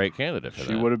have been a great candidate for that.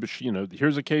 She would have been.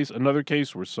 Here's another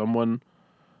case where someone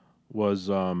was,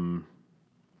 probably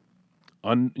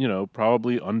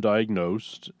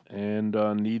undiagnosed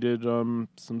and needed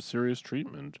some serious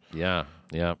treatment. Yeah.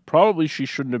 Probably she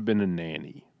shouldn't have been a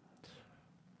nanny.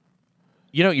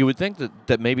 You know, you would think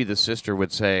that maybe the sister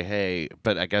would say, "Hey,"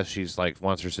 but I guess she's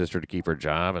wants her sister to keep her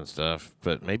job and stuff.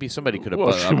 But maybe somebody could have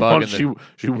put a bug in the...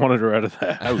 She wanted her out of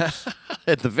the house.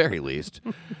 At the very least.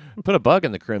 Put a bug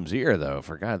in the Crim's ear, though,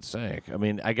 for God's sake. I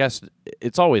mean, I guess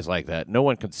it's always like that. No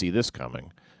one can see this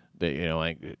coming. You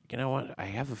know what? I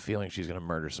have a feeling she's going to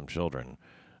murder some children.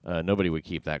 Nobody would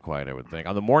keep that quiet, I would think.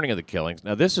 On the morning of the killings,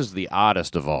 now this is the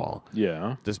oddest of all.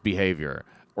 Yeah. This behavior.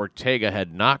 Ortega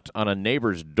had knocked on a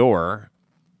neighbor's door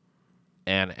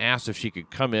and asked if she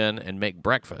could come in and make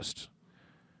breakfast,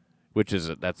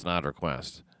 that's not a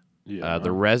request. Yeah.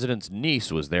 The resident's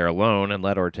niece was there alone and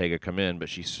let Ortega come in, but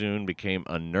she soon became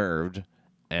unnerved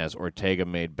as Ortega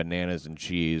made bananas and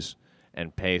cheese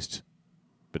and paste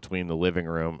between the living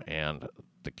room and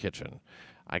the kitchen.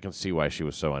 I can see why she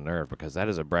was so unnerved, because that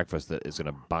is a breakfast that is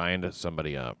going to bind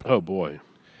somebody up. Oh, boy.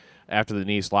 After the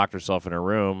niece locked herself in her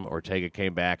room, Ortega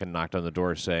came back and knocked on the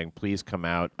door saying, "Please come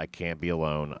out. I can't be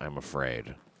alone. I'm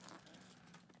afraid."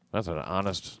 That's an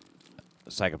honest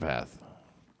psychopath.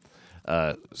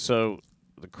 So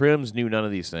the Crims knew none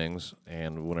of these things,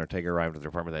 and when Ortega arrived at their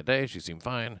apartment that day, she seemed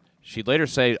fine. She'd later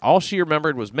say all she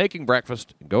remembered was making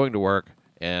breakfast, going to work,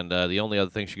 and the only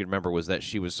other thing she could remember was that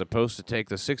she was supposed to take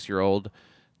the 6-year-old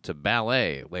to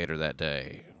ballet later that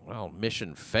day. Well,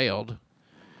 mission failed.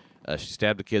 She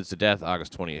stabbed the kids to death October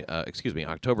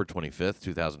 25th,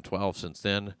 2012. Since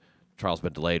then, trial's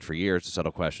been delayed for years to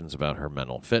settle questions about her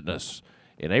mental fitness.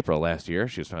 In April last year,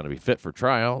 she was found to be fit for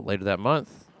trial. Later that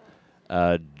month,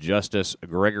 Justice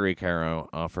Gregory Caro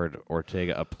offered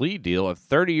Ortega a plea deal of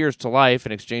 30 years to life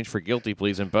in exchange for guilty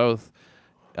pleas in both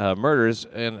murders,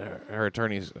 and her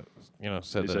attorneys,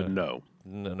 said no,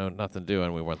 nothing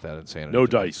doing. We want that insanity. No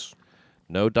dice.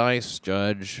 No dice,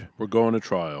 Judge. We're going to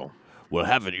trial. We'll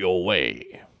have it your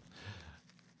way.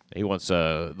 He wants he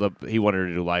wanted her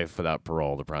to do life without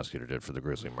parole. The prosecutor did for the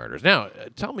grisly murders. Now,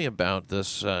 tell me about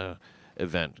this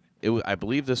event. I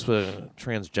believe this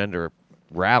transgender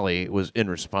rally was in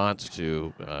response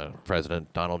to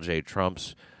President Donald J.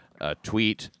 Trump's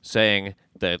tweet saying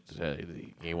that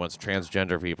he wants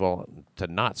transgender people to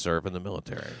not serve in the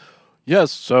military.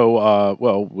 Yes. So,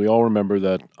 we all remember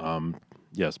that.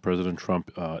 Yes, President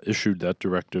Trump issued that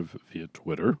directive via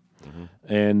Twitter. Mm-hmm.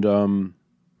 And,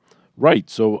 right,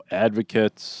 so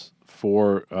advocates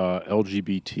for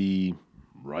LGBT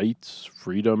rights,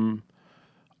 freedom.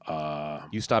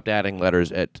 You stopped adding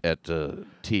letters at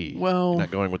T. Well, not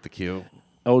going with the Q.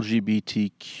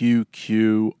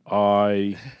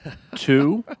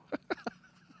 LGBTQQI2.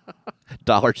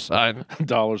 $sign. $sign.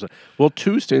 Well,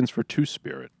 2 stands for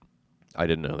Two-Spirit. I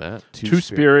didn't know that.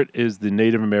 Two-Spirit is the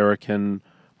Native American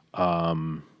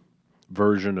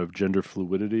version of gender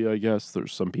fluidity, I guess.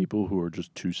 There's some people who are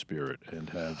just two-spirit and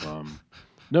have...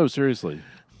 no, seriously.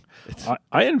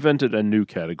 I invented a new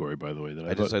category, by the way. That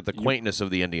I just said the quaintness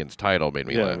of the Indian's title made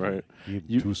me laugh. Yeah, right.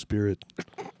 You two-spirit.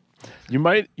 You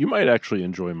might actually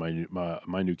enjoy my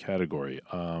new category.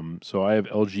 So I have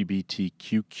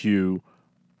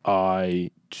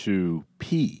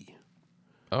LGBTQI2P.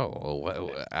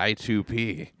 Oh,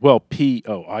 I2P. Well, P.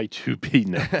 Oh, I2P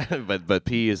now. but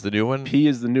P is the new one? P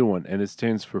is the new one, and it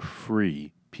stands for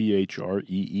free.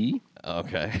 PHREE.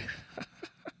 Okay.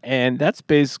 And that's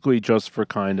basically just for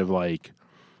kind of like,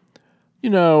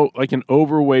 like an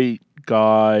overweight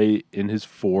guy in his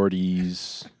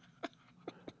 40s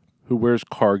who wears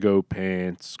cargo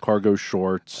pants, cargo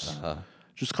shorts,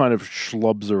 just kind of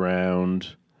schlubs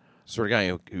around. Sort of guy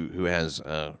who has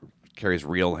carries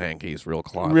real hankies, real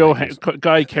cloth.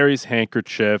 Guy carries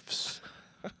handkerchiefs.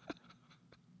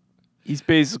 He's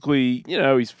basically,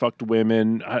 he's fucked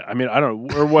women. I mean, I don't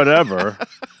know, or whatever,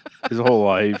 his whole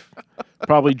life.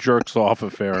 Probably jerks off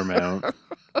a fair amount.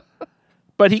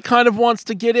 But he kind of wants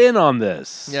to get in on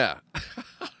this. Yeah.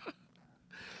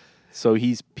 So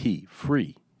he's P,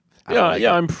 free.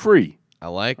 I'm free. I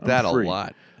like that a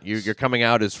lot. You're coming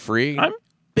out as free? I'm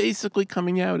basically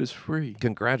coming out as free.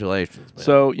 Congratulations, man.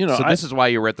 So, So this is why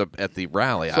you were at the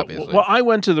rally, obviously. Well, I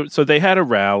went to so they had a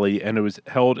rally, and it was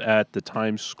held at the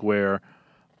Times Square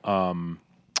Armed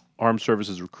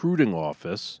Services Recruiting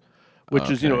Office, which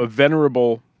is, a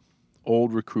venerable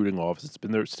old recruiting office. It's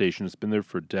been their station. It's been there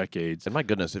for decades. And my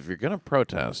goodness, if you're going to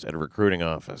protest at a recruiting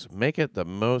office, make it the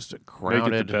most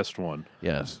crowded. Make it the best one.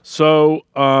 Yes. So,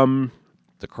 the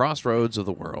crossroads of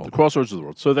the world. The crossroads of the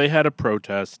world. So they had a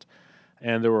protest,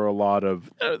 and there were a lot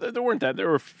of... There weren't that... There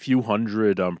were a few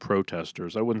hundred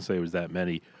protesters. I wouldn't say it was that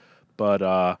many.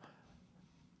 But...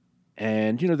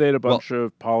 And, they had a bunch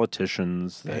of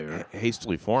politicians there.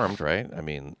 Hastily formed, right? I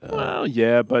mean... well,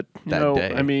 yeah, but,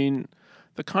 day. I mean...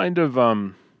 The kind of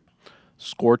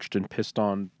scorched and pissed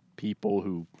on people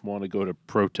who want to go to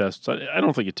protests, I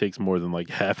don't think it takes more than like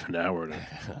half an hour to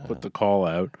put the call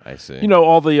out. I see.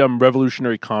 All the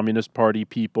Revolutionary Communist Party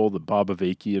people, the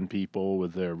Bobavakian people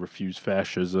with their refuse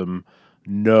fascism,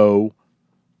 no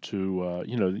to,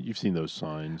 you've seen those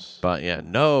signs. But yeah,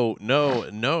 no,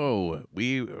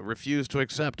 we refuse to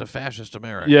accept a fascist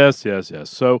America. Yes.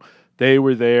 So they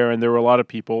were there, and there were a lot of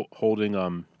people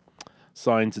holding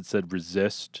signs that said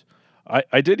resist.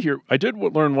 I did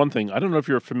learn one thing. I don't know if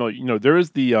you're familiar. There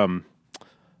is the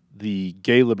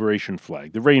gay liberation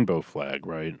flag, the rainbow flag,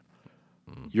 right?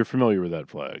 You're familiar with that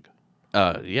flag?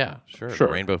 Yeah, sure. The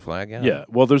rainbow flag, yeah. Yeah.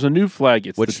 Well, there's a new flag.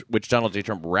 It's which Donald J.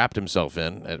 Trump wrapped himself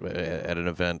in at an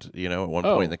event, at one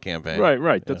point in the campaign. Right.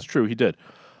 Yeah. That's true. He did.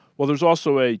 Well, there's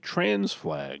also a trans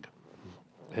flag.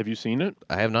 Have you seen it?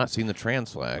 I have not seen the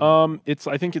trans flag.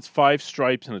 I think it's 5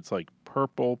 stripes, and it's like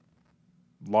purple.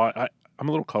 I'm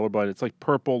a little colorblind. It's like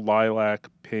purple, lilac,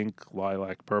 pink,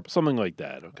 lilac, purple, something like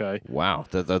that. Okay. Wow,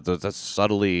 that's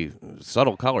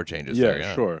subtle color changes. Yeah, there,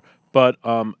 yeah. Sure. But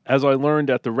as I learned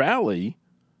at the rally,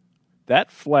 that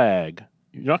flag,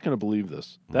 you're not going to believe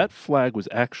this, that flag was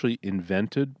actually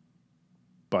invented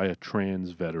by a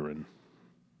trans veteran.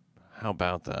 How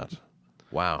about that?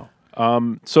 Wow.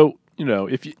 So,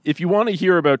 if you want to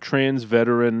hear about trans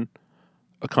veteran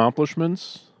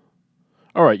accomplishments,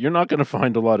 all right, you're not going to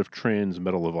find a lot of trans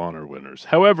Medal of Honor winners.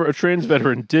 However, a trans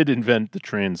veteran did invent the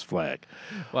trans flag.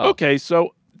 Well, okay,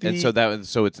 so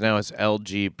so it's now it's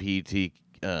LGBT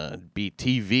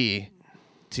BTV,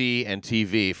 T and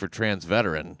TV for trans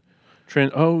veteran.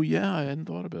 Oh yeah, I hadn't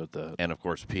thought about that. And of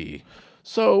course P.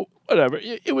 So whatever,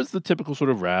 it was the typical sort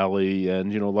of rally,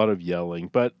 and a lot of yelling.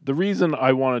 But the reason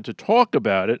I wanted to talk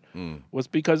about it was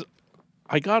because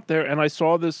I got there and I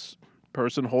saw this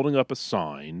person holding up a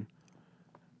sign.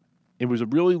 It was a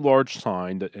really large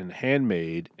sign and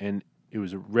handmade, and it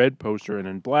was a red poster, and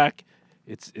in black,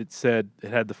 it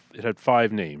had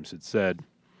 5 names. It said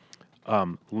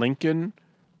Lincoln,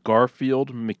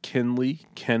 Garfield, McKinley,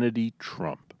 Kennedy,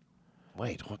 Trump.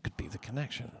 Wait, what could be the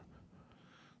connection?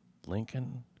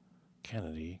 Lincoln,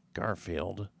 Kennedy,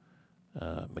 Garfield,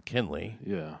 McKinley,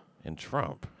 and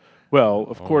Trump. Well,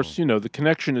 of course, the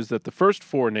connection is that the first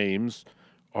 4 names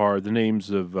are the names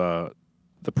of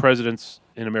the presidents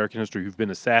in American history who've been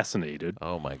assassinated.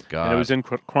 Oh, my God. And it was in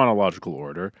chronological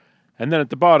order. And then at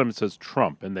the bottom it says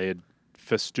Trump, and they had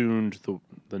festooned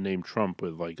the name Trump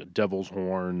with like devil's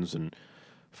horns and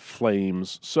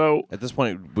flames. So at this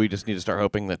point, we just need to start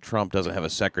hoping that Trump doesn't have a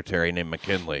secretary named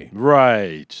McKinley.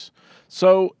 Right.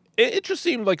 So it just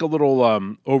seemed like a little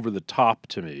over the top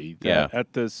to me that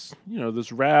at this,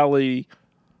 this rally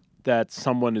that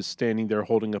someone is standing there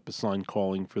holding up a sign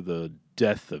calling for the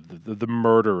death of the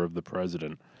murder of the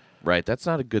president. Right. That's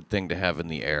not a good thing to have in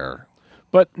the air.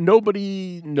 But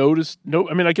nobody noticed. No,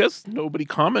 I mean, I guess nobody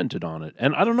commented on it.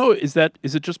 And I don't know. Is it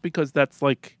just because that's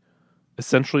like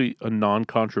essentially a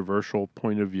non-controversial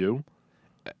point of view?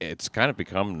 It's kind of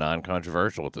become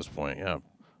non-controversial at this point. Yeah.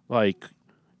 Like,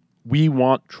 we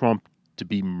want Trump to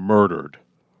be murdered.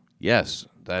 Yes.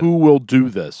 Who will do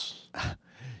this?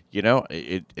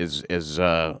 It is as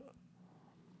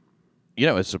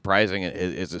surprising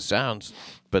as it sounds,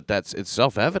 but it's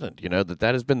self-evident,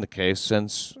 that has been the case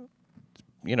since,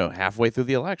 halfway through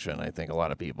the election. I think a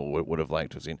lot of people would have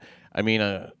liked to have seen. I mean,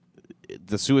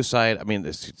 the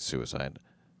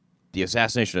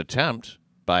assassination attempt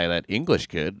by that English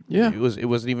kid. Yeah. It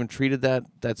wasn't even treated that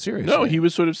seriously. No, he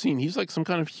was sort of seen. He's like some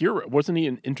kind of hero. Wasn't he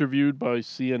interviewed by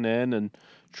CNN and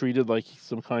treated like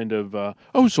some kind of,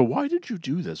 so why did you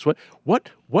do this? Was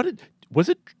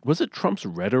it Trump's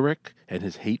rhetoric and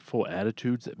his hateful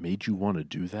attitudes that made you want to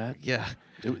do that? Yeah.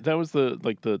 That was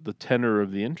the tenor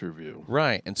of the interview.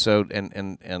 Right. And so,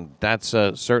 and that's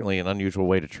certainly an unusual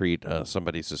way to treat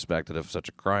somebody suspected of such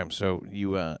a crime. So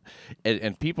you,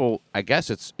 and people, I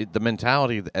guess the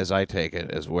mentality, as I take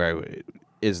it,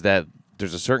 is that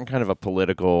there's a certain kind of a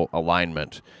political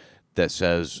alignment that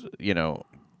says,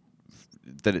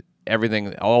 that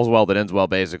everything, all's well that ends well,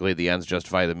 basically. The ends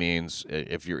justify the means.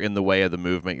 If you're in the way of the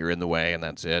movement, you're in the way, and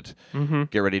that's it. Mm-hmm.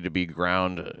 Get ready to be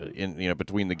ground in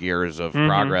between the gears of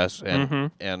progress,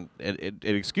 and it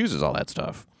excuses all that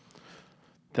stuff.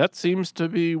 That seems to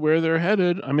be where they're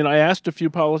headed. I mean, I asked a few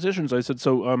politicians. I said,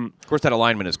 so... of course, that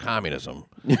alignment is communism.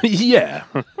 Yeah.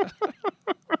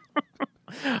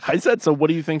 I said, so what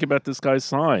do you think about this guy's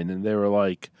sign? And they were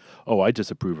like, I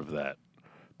disapprove of that.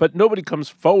 But nobody comes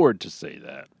forward to say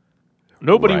that.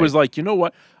 Nobody was like, you know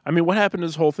what? I mean, what happened to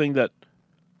this whole thing that,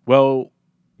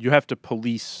 you have to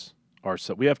police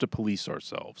ourselves. We have to police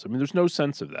ourselves. I mean, there's no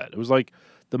sense of that. It was like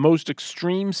the most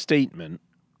extreme statement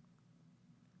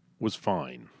was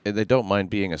fine. And they don't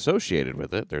mind being associated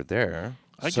with it. They're there.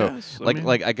 I guess.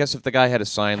 I guess if the guy had a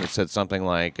sign that said something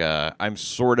like, I'm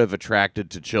sort of attracted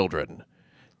to children,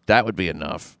 that would be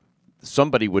enough.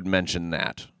 Somebody would mention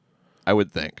that, I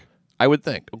would think.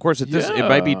 Of course, it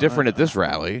might be different at this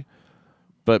rally,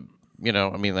 but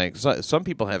some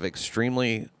people have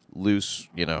extremely loose,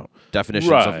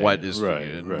 definitions of what is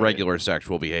regular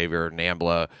sexual behavior,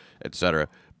 NAMBLA, etc.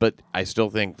 But I still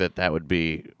think that would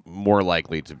be more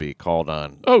likely to be called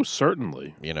on. Oh,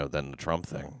 certainly. Than the Trump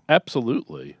thing.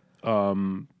 Absolutely.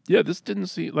 This didn't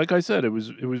seem, like I said, it was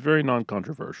very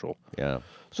non-controversial. Yeah.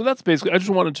 So that's basically, I just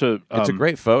wanted to... it's a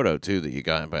great photo, too, that you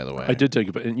got, by the way. I did take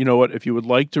it. And you know what? If you would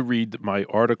like to read my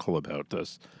article about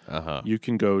this, you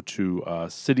can go to the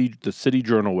City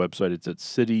Journal website. It's at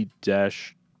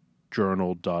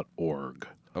city-journal.org.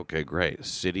 Okay, great.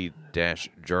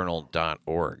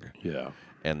 city-journal.org. Yeah.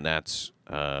 And that's...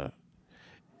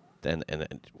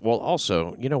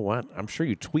 also, you know what? I'm sure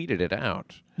you tweeted it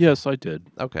out. Yes, I did.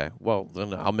 Okay. Well,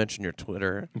 then I'll mention your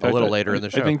Twitter a little later in the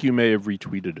show. I think you may have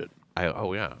retweeted it.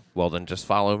 Yeah. Well, then just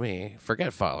follow me.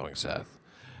 Forget following Seth.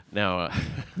 Now,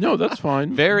 no, that's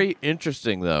fine. Very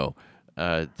interesting, though.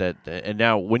 And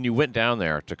now, when you went down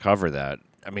there to cover that,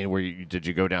 I mean, did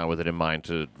you go down with it in mind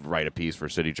to write a piece for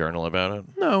City Journal about it?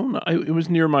 No, it was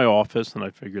near my office, and I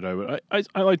figured I would.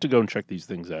 I like to go and check these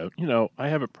things out. I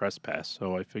have a press pass,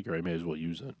 so I figure I may as well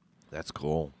use it. That's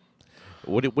cool.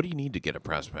 What do you need to get a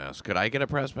press pass? Could I get a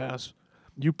press pass?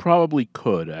 You probably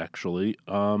could, actually.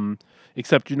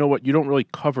 Except, you know what? You don't really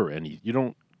cover any. You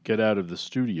don't get out of the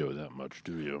studio that much,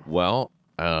 do you? Well,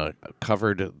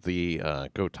 covered the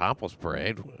Go Topless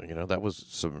parade. That was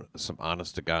some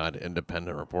honest to God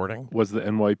independent reporting. Was the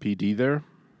NYPD there?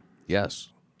 Yes,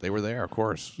 they were there, of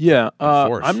course. Yeah,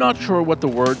 I'm not sure what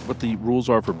the rules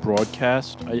are for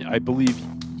broadcast. I believe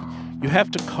you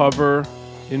have to cover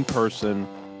in person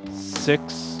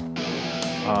 6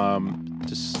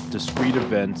 discrete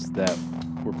events that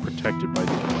were protected by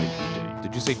the NYPD.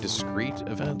 Did you say discrete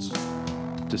events?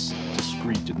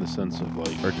 Discrete in the sense of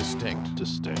like... Or distinct?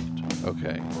 Distinct.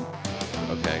 Okay.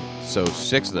 So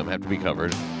 6 of them have to be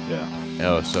covered. Yeah.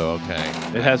 Oh, so okay.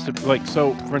 It has to,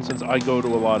 so, for instance, I go to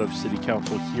a lot of city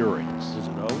council hearings.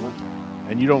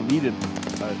 And you don't need an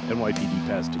NYPD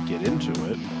pass to get into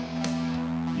it.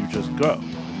 You just go.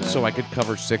 So I could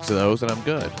cover 6 of those and I'm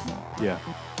good. Yeah.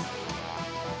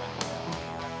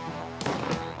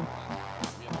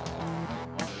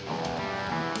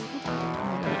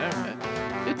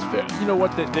 It's fair. You know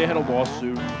what? They had a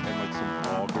lawsuit and like some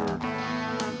blogger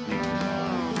was being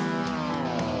denied.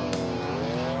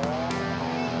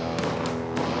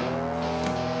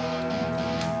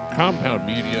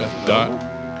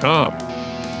 CompoundMedia.com.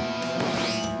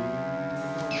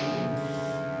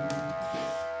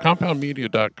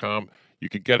 compoundmedia.com. You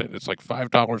could get it. It's like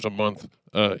 $5 a month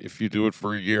if you do it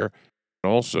for a year.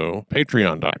 Also,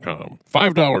 patreon.com,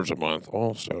 $5 a month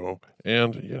also.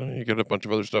 And, you get a bunch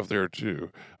of other stuff there, too.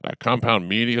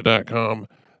 Compoundmedia.com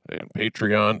and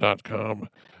patreon.com.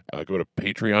 Go to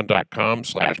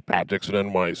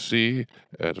patreon.com/PatDixonNYC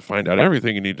to find out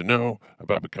everything you need to know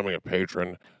about becoming a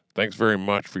patron. Thanks very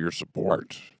much for your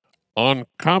support. On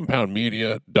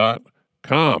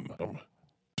compoundmedia.com,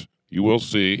 you will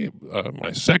see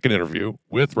my second interview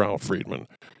with Ralph Friedman.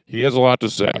 He has a lot to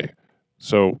say.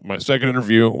 So my second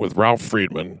interview with Ralph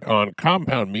Friedman on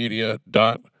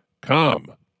compoundmedia.com.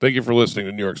 Thank you for listening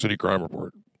to New York City Crime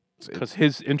Report. Because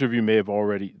his interview may have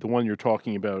already, the one you're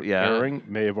talking about airing,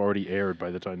 may have already aired by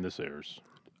the time this airs.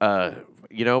 But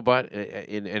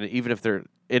and even if they're,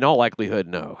 in all likelihood,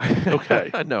 no. Okay.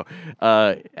 No.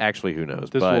 Actually, who knows?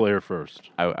 This will air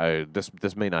first.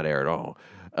 This may not air at all.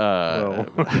 Well,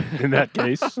 in that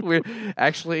case.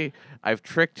 I've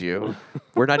tricked you.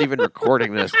 We're not even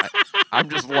recording this. I'm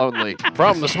just lonely.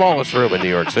 From the smallest room in New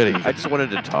York City, I just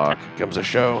wanted to talk. Comes a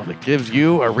show that gives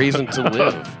you a reason to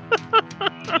live.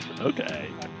 Okay.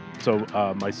 So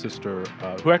my sister,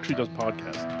 who actually does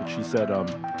podcasts, but she said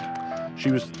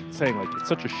she was saying, like, it's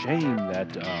such a shame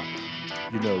that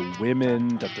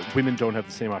women don't have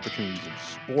the same opportunities in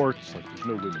sports. Like, there's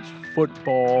no women's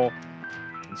football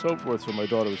and so forth. So my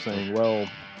daughter was saying, well,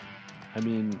 I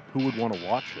mean, who would want to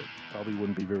watch it? Probably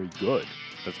wouldn't be very good.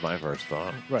 That's my first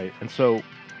thought. Right. And so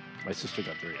my sister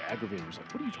got very aggravated. She was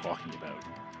like, what are you talking about?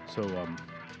 So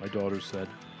my daughter said,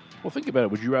 well, think about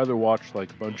it. Would you rather watch like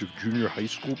a bunch of junior high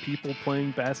school people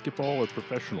playing basketball or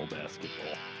professional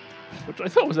basketball? Which I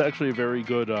thought was actually a very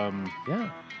good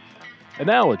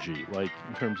analogy, like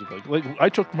in terms of like I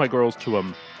took my girls to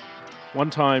one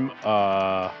time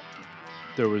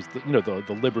there was the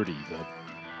Liberty,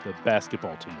 the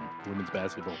basketball team, women's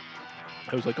basketball.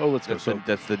 I was like, oh, let's go.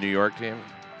 That's the New York team?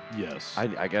 Yes.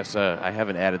 I guess I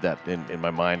haven't added that in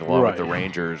my mind along with the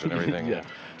Rangers and everything. Yeah.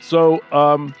 So,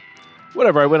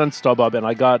 whatever, I went on StubHub and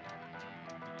I got,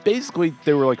 basically,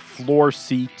 they were like floor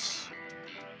seats.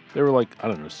 They were like, I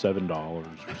don't know, $7 or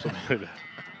something like that.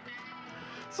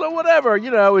 So whatever,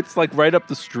 it's like right up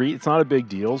the street. It's not a big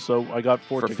deal. So I got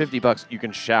for $50, you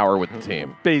can shower with the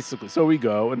team. Basically. So we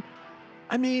go, and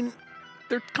I mean,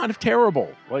 they're kind of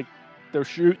terrible. Like,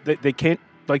 they can't,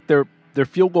 like, their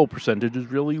field goal percentage is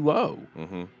really low,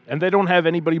 and they don't have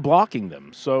anybody blocking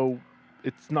them. So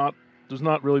there's not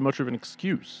really much of an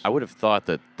excuse. I would have thought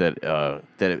that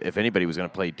if anybody was going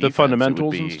to play defense, the fundamentals it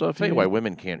would be, and stuff. Tell you why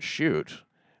women can't shoot.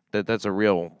 That's a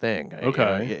real thing.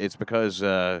 Okay, it's because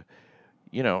it's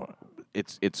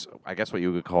I guess what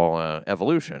you would call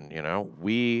evolution.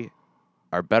 We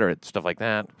are better at stuff like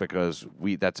that because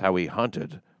that's how we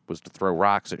hunted, was to throw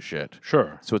rocks at shit.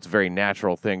 Sure. So it's a very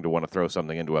natural thing to want to throw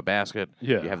something into a basket.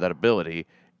 Yeah. You have that ability,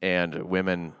 and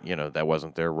women, that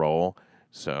wasn't their role.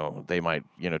 So they might,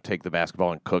 take the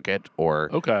basketball and cook it, or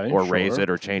raise it,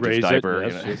 or change its diaper.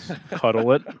 Yes,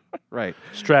 cuddle it, right?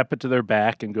 Strap it to their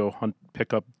back and go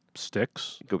pick up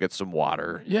sticks. Go get some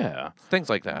water. Yeah, things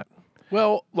like that.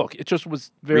 Well, look, it just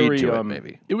was very. Read to it,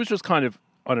 maybe. It was just kind of.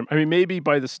 I mean, maybe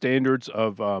by the standards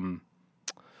of, when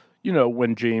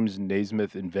James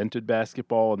Naismith invented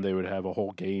basketball, and they would have a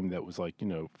whole game that was like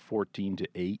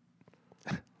 14-8.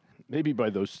 Maybe by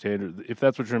those standards, if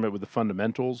that's what you're talking about with the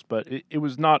fundamentals, but it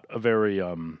was not a very.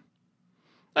 I mean,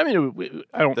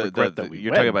 I don't regret that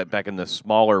you're talking about back in the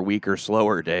smaller, weaker,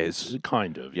 slower days.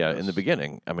 Kind of. Yeah, yes. in the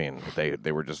beginning. I mean,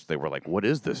 they were like, what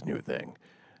is this new thing?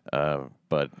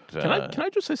 But can I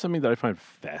just say something that I find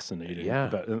fascinating? Yeah.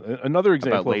 About, another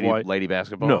example about of why lady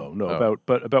basketball. No,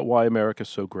 about why America's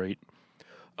so great.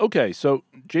 Okay, so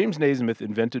James Naismith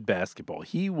invented basketball.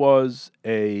 He was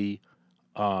he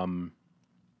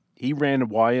ran a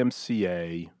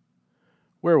YMCA.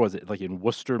 Where was it? Like in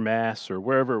Worcester, Mass, or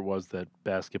wherever it was that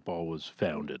basketball was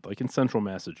founded, like in central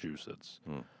Massachusetts.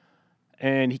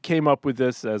 And he came up with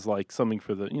this as like something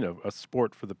for a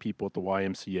sport for the people at the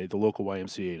YMCA, the local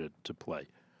YMCA to play.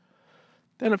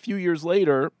 Then a few years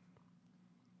later,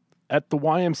 at the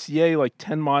YMCA, like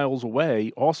 10 miles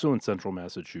away, also in central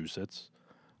Massachusetts,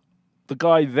 the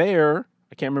guy there,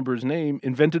 I can't remember his name,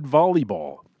 invented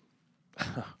volleyball.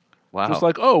 Wow. Just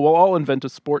like, oh, well, I'll invent a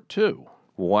sport too.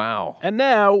 Wow. And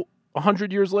now,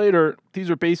 100 years later, these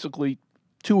are basically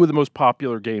two of the most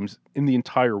popular games in the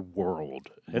entire world.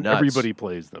 And everybody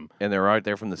plays them. And they're right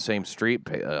there from the same street.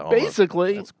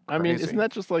 Basically. I mean, isn't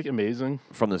that just like amazing?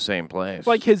 From the same place.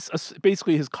 Like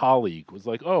basically his colleague was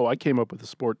like, oh, I came up with a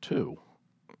sport too.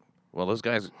 Well, those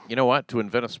guys, you know what? To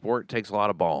invent a sport takes a lot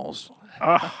of balls.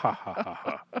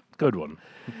 Good one.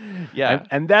 Yeah.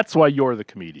 And that's why you're the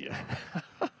comedian.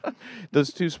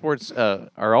 Those two sports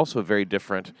are also very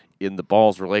different in the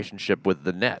ball's relationship with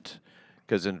the net.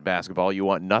 Because in basketball, you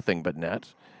want nothing but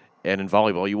net. And in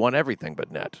volleyball, you want everything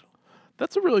but net.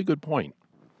 That's a really good point.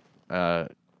 Yeah.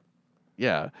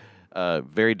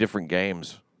 Very different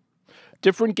games.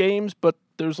 Different games, but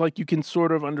there's like you can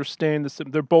sort of understand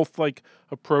they're both like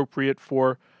appropriate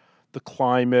for the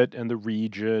climate and the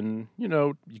region. You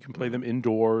know, you can play them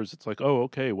indoors. It's like, oh,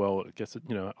 okay, well, I guess a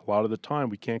lot of the time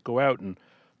we can't go out and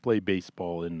play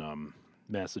baseball in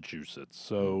Massachusetts.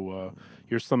 So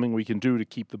here's something we can do to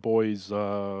keep the boys,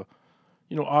 occupied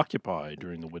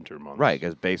during the winter months. Right,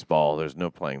 because baseball, there's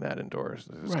no playing that indoors.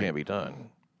 This can't be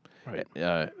done. Right.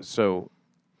 So,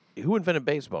 who invented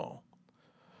baseball?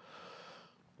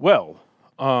 Well,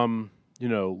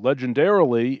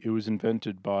 legendarily, it was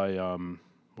invented by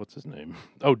what's his name?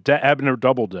 Oh, Abner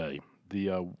Doubleday,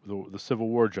 the Civil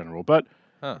War general. But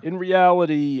in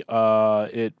reality,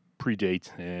 it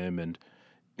predates him, and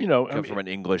it comes from an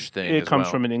English thing. It comes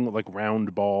from an English like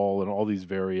round ball and all these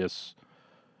various.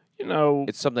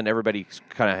 It's something everybody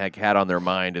kind of had on their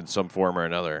mind in some form or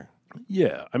another.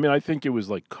 Yeah, I mean, I think it was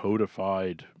like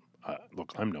codified.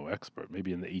 Look, I'm no expert.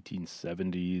 Maybe in the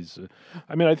 1870s.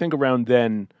 I mean, I think around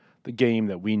then, the game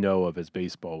that we know of as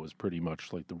baseball was pretty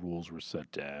much like the rules were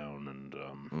set down, and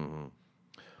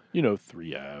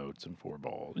 3 outs and 4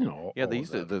 balls.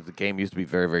 The game used to be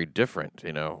very, very different.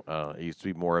 It used to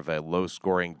be more of a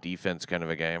low-scoring defense kind of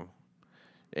a game,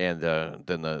 and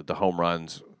then the home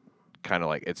runs kind of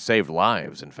like it saved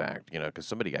lives. In fact, because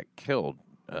somebody got killed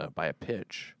by a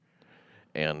pitch,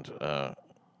 and.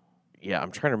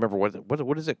 I'm trying to remember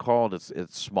what is it called? It's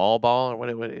small ball. What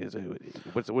is it?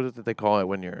 What is it they call it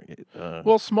when you're?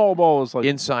 Small ball is like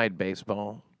inside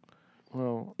baseball.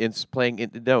 Well, it's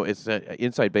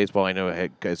inside baseball. I know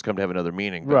has come to have another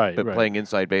meaning, but playing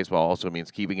inside baseball also means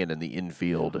keeping it in the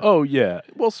infield. Oh yeah.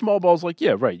 Well, small ball's like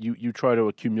right. You try to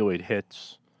accumulate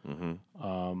hits,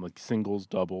 like singles,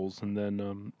 doubles, and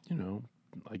then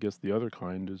I guess the other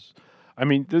kind is. I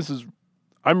mean,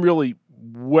 I'm really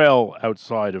well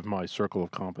outside of my circle of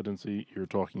competency. You're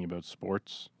talking about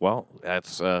sports. Well,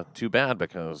 that's too bad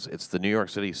because it's the New York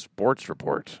City Sports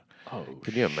Report. Oh,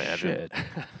 can you imagine?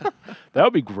 That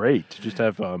would be great to just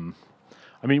have.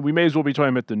 We may as well be talking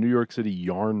about the New York City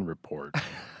Yarn Report.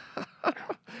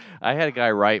 I had a guy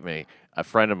write me, a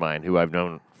friend of mine who I've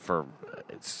known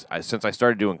since I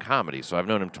started doing comedy. So I've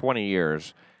known him 20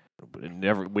 years. We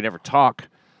never talk.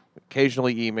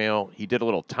 Occasionally email. He did a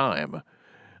little time.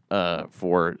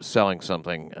 For selling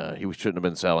something he shouldn't have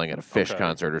been selling at a Fish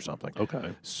concert or something.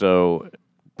 Okay. So,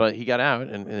 but he got out,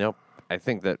 and I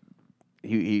think that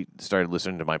he started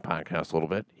listening to my podcast a little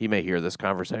bit. He may hear this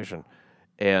conversation,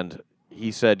 and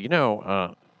he said,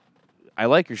 I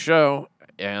like your show,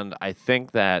 and I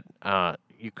think that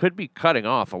you could be cutting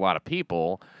off a lot of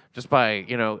people just by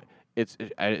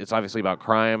it's obviously about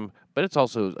crime. But it's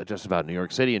also just about New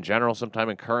York City in general, sometime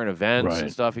in current events and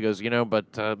stuff. He goes,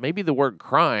 but maybe the word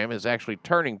crime is actually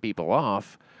turning people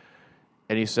off.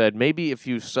 And he said, maybe if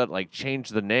you change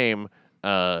the name,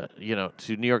 to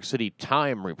New York City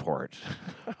Time Report.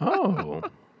 Oh.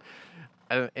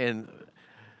 And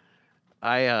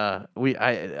that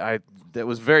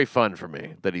was very fun for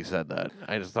me that he said that.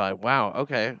 I just thought, wow,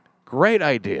 okay, great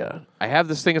idea. I have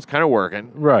this thing that's kind of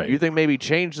working. Right. You think maybe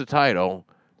change the title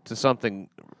to something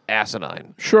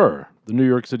asinine. Sure. The New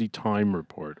York City Time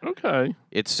Report. Okay.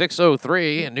 It's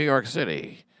 6:03 in New York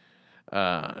City.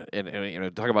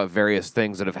 And talk about various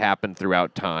things that have happened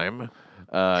throughout time.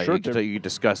 Sure. You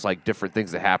discuss different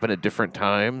things that happen at different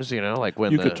times, like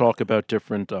when you could talk about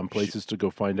different places to go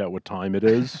find out what time it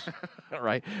is.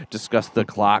 Right. Discuss the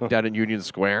clock down in Union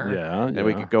Square. Yeah. And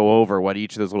we could go over what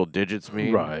each of those little digits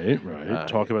mean. Right.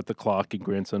 Talk about the clock in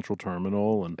Grand Central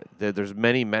Terminal. And there's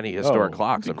many, many historic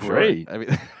clocks, I'm great. Sure. I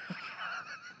mean,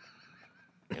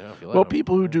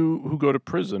 people who go to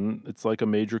prison, it's like a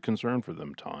major concern for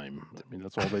them, time. I mean,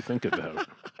 that's all they think about.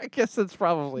 I guess that's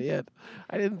probably it.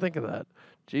 I didn't think of that.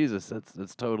 Jesus,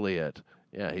 that's totally it.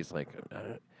 Yeah, he's like,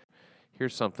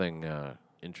 here's something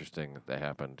interesting that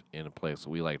happened in a place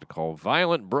we like to call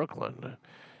Violent Brooklyn.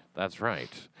 That's right.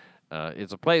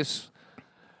 It's a place...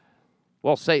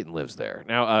 Well, Satan lives there.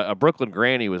 Now, a Brooklyn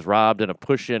granny was robbed in a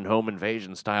push-in home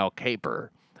invasion-style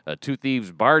caper. 2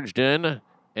 thieves barged in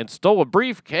and stole a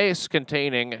briefcase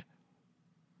containing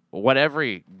what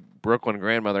every Brooklyn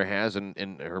grandmother has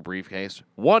in her briefcase,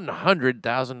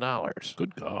 $100,000.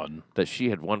 Good God. That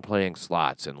she had won playing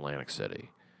slots in Atlantic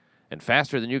City. And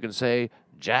faster than you can say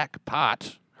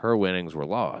jackpot, her winnings were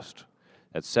lost.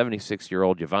 That's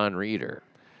 76-year-old Yvonne Reeder.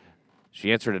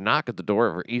 She answered a knock at the door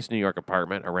of her East New York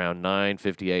apartment around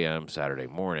 9:50 a.m. Saturday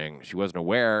morning. She wasn't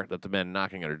aware that the men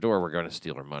knocking at her door were going to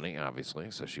steal her money, obviously,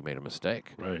 so she made a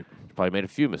mistake. Right. She probably made a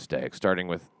few mistakes, starting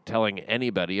with telling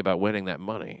anybody about winning that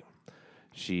money.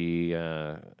 She,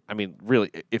 really,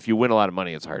 if you win a lot of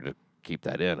money, it's hard to keep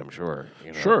that in, I'm sure.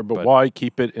 Sure, but why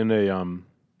keep it in a,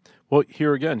 well,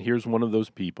 here's one of those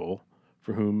people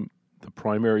for whom the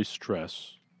primary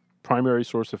source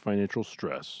of financial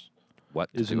stress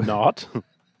is not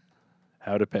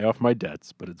how to pay off my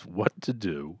debts, but it's what to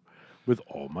do with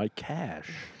all my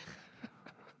cash.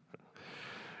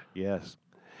 Yes.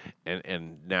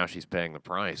 And now she's paying the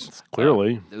price.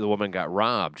 Clearly. The woman got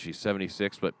robbed. She's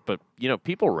 76, but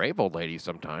people rape old ladies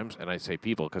sometimes, and I say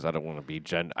people because I don't want to be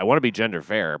I want to be gender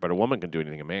fair, but a woman can do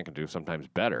anything a man can do, sometimes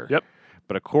better. Yep.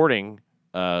 But according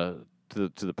to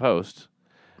the Post,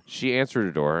 she answered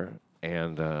her door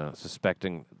and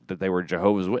suspecting that they were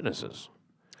Jehovah's Witnesses.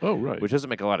 Oh, right. Which doesn't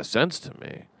make a lot of sense to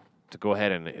me. To go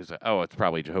ahead and say, it's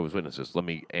probably Jehovah's Witnesses. Let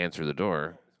me answer the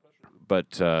door.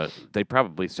 But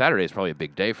Saturday is probably a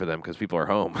big day for them because people are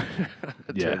home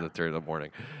during the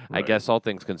morning. Right. I guess all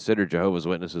things considered, Jehovah's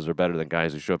Witnesses are better than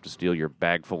guys who show up to steal your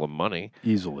bag full of money.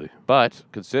 Easily. But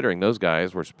considering those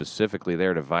guys were specifically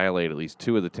there to violate at least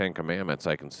 2 of the 10 commandments,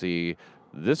 I can see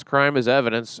this crime is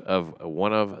evidence of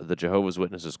one of the Jehovah's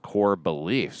Witnesses' core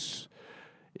beliefs.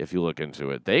 If you look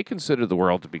into it, they consider the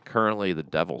world to be currently the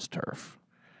devil's turf.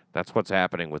 That's what's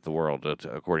happening with the world,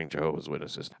 according to Jehovah's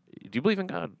Witnesses. Do you believe in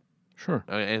God? Sure.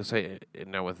 And say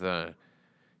now with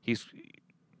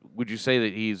would you say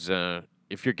that he's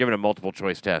if you're given a multiple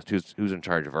choice test, who's in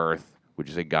charge of Earth? Would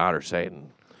you say God or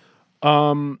Satan?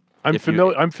 I'm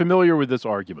familiar with this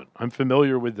argument. I'm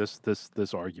familiar with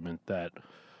this argument that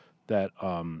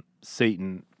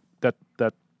Satan that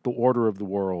the order of the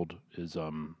world is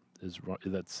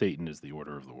that Satan is the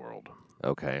order of the world.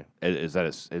 Okay, is that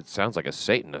it sounds like a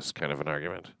Satanist kind of an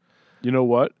argument? You know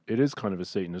what? It is kind of a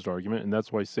Satanist argument, and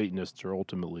that's why Satanists are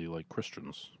ultimately like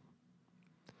Christians.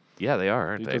 Yeah, they are,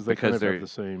 aren't because they? Because they're have the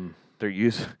same. They're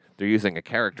using a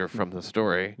character from the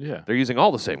story. Yeah, they're using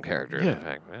all the same characters. Yeah. In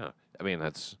fact, yeah. I mean,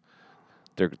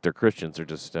 they're Christians. They're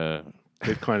just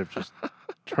they've kind of just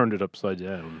turned it upside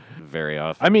down very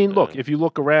often. I mean, look, if you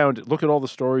look around, look at all the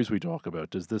stories we talk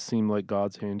about. Does this seem like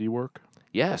God's handiwork?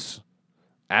 Yes,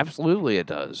 absolutely, it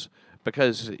does.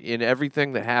 Because in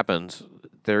everything that happens,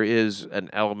 there is an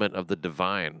element of the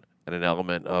divine and an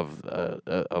element of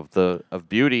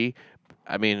beauty.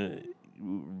 I mean,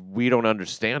 we don't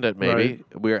understand it. Maybe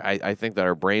I think that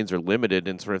our brains are limited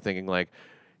in sort of thinking like,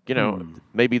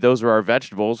 maybe those are our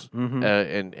vegetables,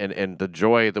 and the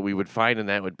joy that we would find in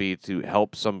that would be to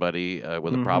help somebody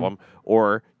with a problem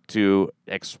or to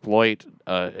exploit,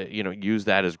 use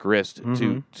that as grist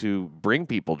to bring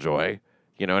people joy.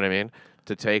 You know what I mean?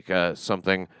 To take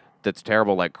something that's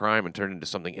terrible like crime and turn it into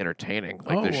something entertaining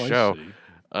like this show.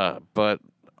 But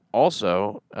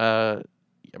also,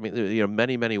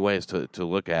 many, many ways to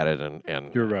look at it.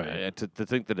 And you're right. To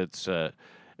think that it's...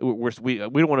 we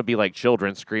don't want to be like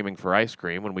children screaming for ice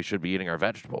cream when we should be eating our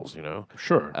vegetables,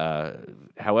 Sure.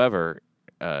 However,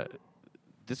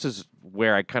 this is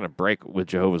where I kind of break with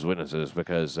Jehovah's Witnesses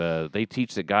because they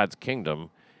teach that God's kingdom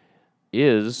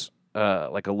is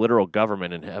like a literal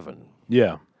government in heaven.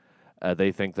 Yeah.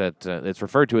 They think that it's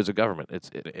referred to as a government.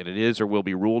 It is or will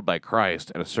be ruled by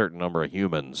Christ and a certain number of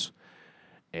humans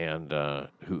and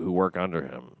who work under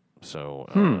him.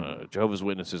 So Jehovah's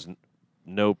Witnesses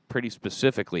know pretty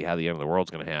specifically how the end of the world's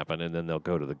going to happen, and then they'll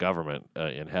go to the government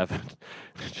in heaven.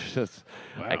 Just,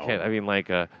 wow. I can't. I mean,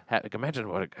 imagine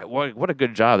what a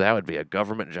good job that would be—a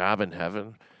government job in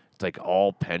heaven. It's like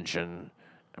all pension.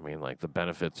 I mean, the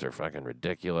benefits are fucking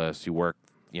ridiculous. You work,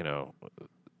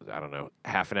 I don't know,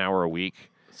 half an hour a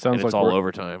week. Sounds and it's like all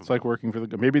overtime. It's like working for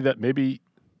maybe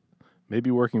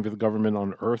working for the government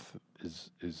on Earth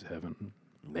is heaven.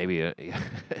 Maybe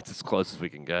it's as close as we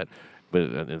can get, but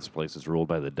in this place is ruled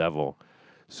by the devil.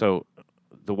 So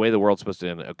the way the world's supposed to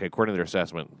end, according to their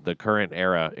assessment, the current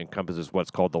era encompasses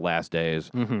what's called the last days,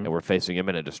 and we're facing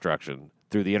imminent destruction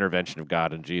through the intervention of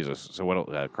God and Jesus. So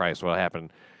what'll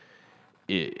happen?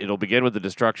 It'll begin with the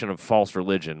destruction of false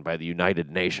religion by the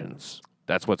United Nations.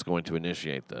 That's what's going to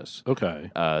initiate this. Okay.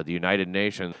 The United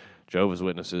Nations, Jehovah's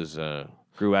Witnesses,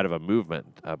 grew out of a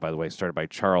movement, by the way, started by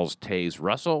Charles Taze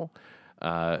Russell,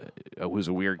 who's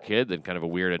a weird kid, then kind of a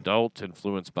weird adult,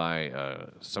 influenced by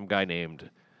some guy named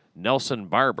Nelson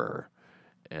Barber,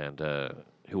 and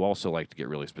who also liked to get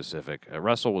really specific.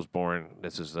 Russell was born,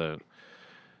 this is the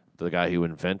guy who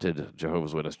invented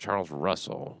Jehovah's Witness, Charles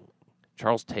Russell.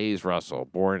 Charles Taze Russell,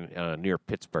 born near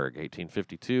Pittsburgh,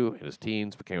 1852. In his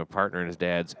teens, became a partner in his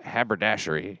dad's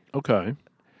haberdashery. Okay.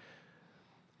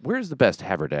 Where's the best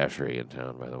haberdashery in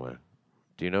town, by the way?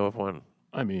 Do you know of one?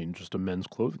 I mean, just a men's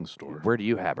clothing store. Where do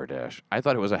you haberdash? I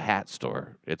thought it was a hat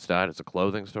store. It's not. It's a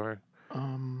clothing store.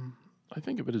 I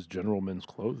think of it as general men's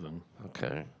clothing.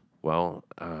 Okay. Well,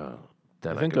 then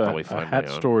I think could probably a find hat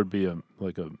my own. store would be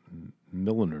like a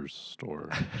milliner's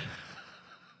store.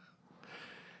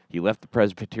 He left the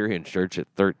Presbyterian Church at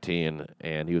 13,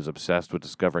 and he was obsessed with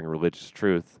discovering religious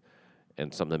truth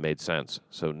and something that made sense.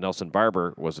 So Nelson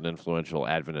Barber was an influential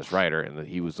Adventist writer, and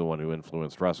he was the one who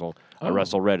influenced Russell.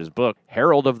 Russell read his book,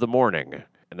 Herald of the Morning,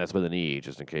 and that's with an E,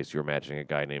 just in case you're imagining a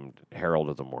guy named Herald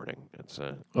of the Morning. It's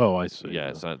Oh, I see. yeah,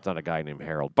 it's not a guy named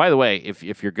Harold. By the way,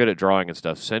 if you're good at drawing and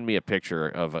stuff, send me a picture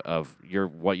of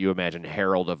what you imagine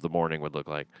Herald of the Morning would look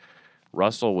like.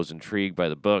 Russell was intrigued by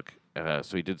the book,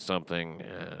 so he did something,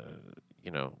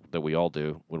 that we all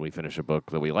do when we finish a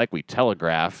book that we like. We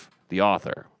telegraph the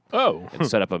author. Oh. And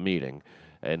set up a meeting.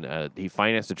 And he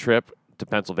financed a trip to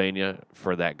Pennsylvania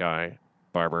for that guy,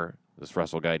 Barber, this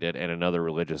Russell guy did, and another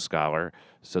religious scholar,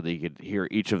 so that he could hear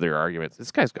each of their arguments. This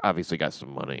guy's obviously got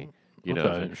some money.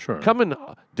 Okay, sure. Come and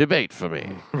debate for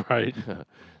me. Right.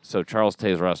 So Charles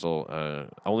Taze Russell,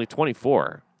 only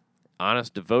 24,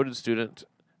 honest, devoted student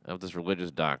of this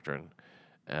religious doctrine.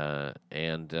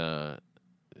 And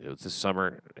it was this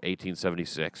summer,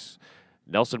 1876.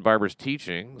 Nelson Barber's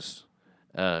teachings...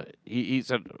 he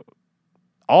said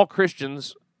all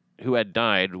Christians who had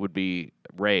died would be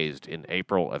raised in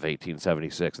April of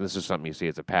 1876. And this is something you see.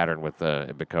 It's a pattern with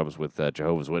it becomes with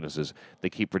Jehovah's Witnesses. They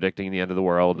keep predicting the end of the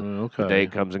world. Okay. The day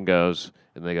comes and goes,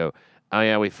 and they go, "Oh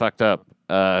yeah, we fucked up.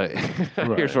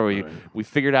 Here's where we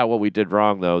figured out what we did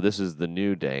wrong, though. This is the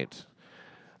new date."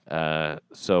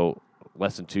 So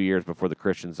less than 2 years before the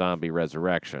Christian zombie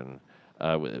resurrection,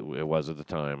 it was at the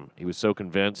time. He was so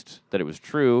convinced that it was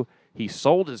true. He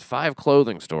sold his 5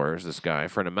 clothing stores, this guy,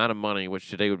 for an amount of money which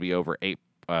today would be over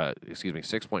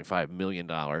 $6.5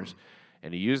 million.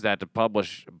 And he used that to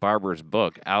publish Barber's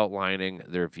book outlining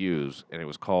their views. And it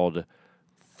was called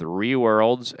 3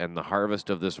 Worlds and the Harvest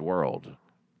of This World.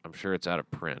 I'm sure it's out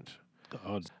of print.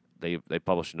 God. They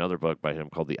published another book by him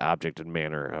called The Object and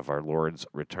Manner of Our Lord's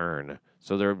Return.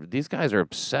 So these guys are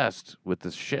obsessed with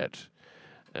this shit.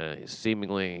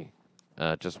 Seemingly...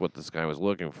 just what this guy was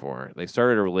looking for. They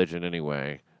started a religion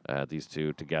anyway, these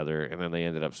two together, and then they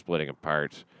ended up splitting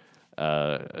apart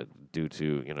due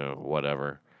to,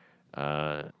 whatever.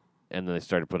 And then they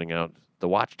started putting out The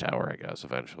Watchtower, I guess,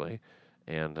 eventually.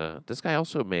 And this guy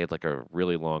also made, like, a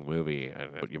really long movie.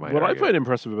 What I find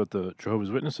impressive about the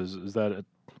Jehovah's Witnesses is that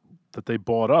they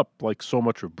bought up, like, so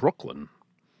much of Brooklyn.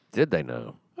 Did they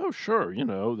know? Oh, sure.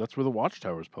 That's where The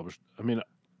Watchtower is published. I mean,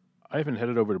 I haven't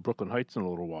headed over to Brooklyn Heights in a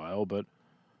little while, but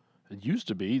it used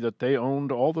to be that they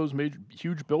owned all those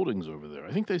huge buildings over there.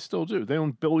 I think they still do. They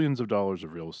own billions of dollars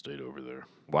of real estate over there.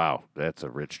 Wow, that's a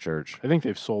rich church. I think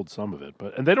they've sold some of it,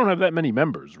 and they don't have that many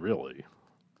members, really.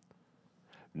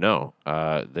 No,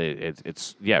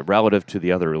 it's relative to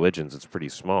the other religions, it's pretty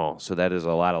small. So that is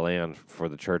a lot of land for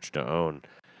the church to own.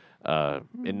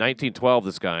 In 1912,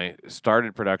 this guy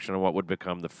started production on what would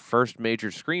become the first major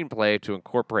screenplay to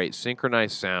incorporate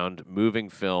synchronized sound, moving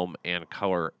film, and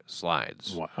color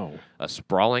slides. Wow. A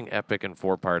sprawling epic in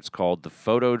 4 parts called The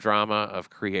Photodrama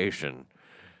of Creation,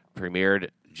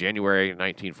 premiered January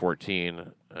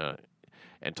 1914,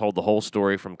 and told the whole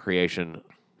story from creation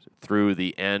through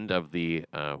the end of the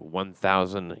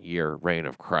 1,000-year reign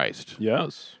of Christ.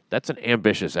 Yes. That's an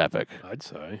ambitious epic. I'd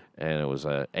say. And it was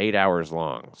 8 hours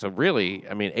long. So really,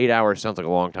 8 hours sounds like a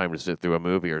long time to sit through a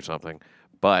movie or something.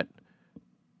 But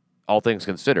all things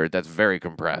considered, that's very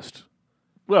compressed.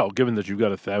 Well, given that you've got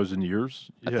 1,000 years.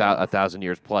 Yeah. 1,000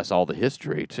 years plus all the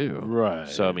history, too. Right.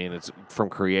 So, it's from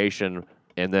creation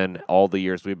and then all the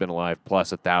years we've been alive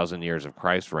plus 1,000 years of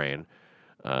Christ's reign.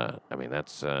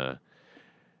 That's...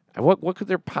 What could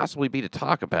there possibly be to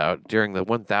talk about during the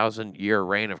 1,000-year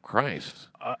reign of Christ?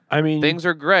 Things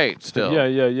are great still.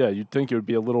 Yeah. You'd think it would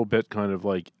be a little bit kind of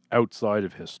like outside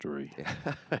of history.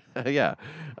 Yeah.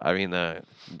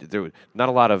 There were not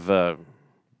a lot of,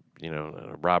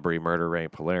 robbery, murder,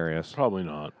 rape, hilarious. Probably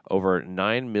not. Over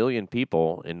 9 million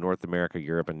people in North America,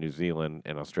 Europe, and New Zealand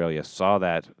and Australia saw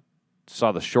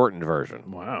the shortened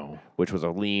version. Wow. Which was a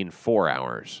lean 4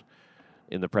 hours.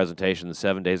 In the presentation, the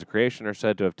 7 days of creation are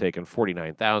said to have taken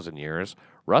 49,000 years.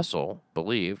 Russell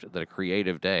believed that a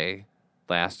creative day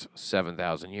lasts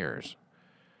 7,000 years.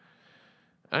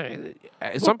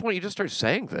 At some point, you just start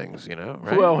saying things,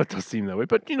 right? Well, it does seem that way.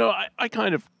 But, I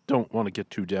kind of don't want to get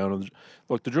too down on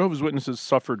Look, the Jehovah's Witnesses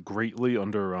suffered greatly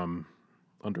under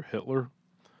under Hitler.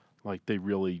 Like they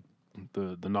really,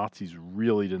 the Nazis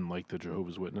really didn't like the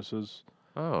Jehovah's Witnesses.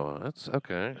 Oh, that's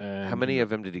okay. How And, many you know, of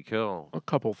them did he kill? A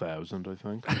couple thousand, I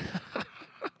think.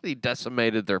 He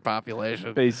decimated their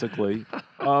population. Basically.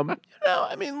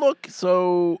 I mean, look,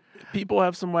 so people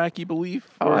have some wacky belief.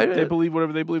 Oh, Or they believe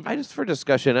whatever they believe. I just for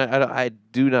discussion, I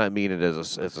do not mean it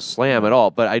as a slam at all,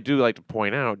 but I do like to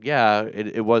point out,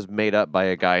 it was made up by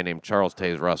a guy named Charles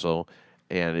Taze Russell,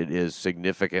 and it is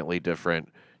significantly different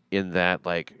in that,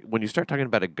 like, when you start talking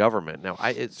about a government, now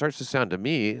it starts to sound to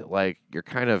me like you're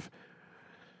kind of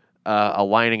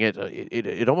aligning it.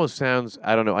 It almost sounds,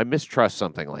 I don't know, I mistrust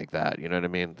something like that. You know what I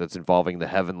mean? That's involving the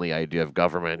heavenly idea of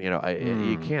government. You know,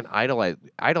 you can't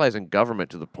idolizing government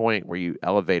to the point where you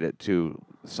elevate it to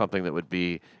something that would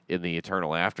be in the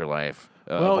eternal afterlife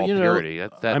of all purity.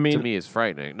 That to me is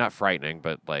frightening. Not frightening,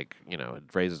 but like, you know, it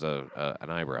raises an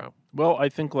eyebrow. Well, I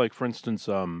think, like, for instance,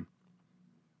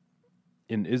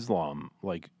 in Islam,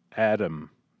 like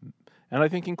Adam, and I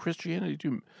think in Christianity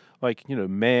too, like, you know,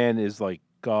 man is like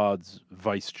God's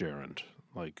vicegerent,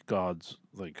 like God's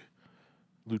like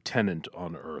lieutenant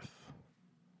on earth.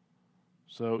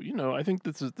 So, you know, I think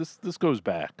this goes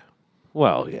back.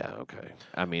 Well, yeah, okay.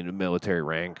 I mean, military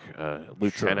rank,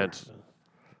 lieutenant. Sure.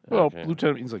 Well, Okay.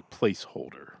 lieutenant means like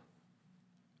placeholder.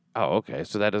 Oh, okay.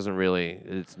 So that doesn't really,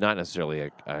 it's not necessarily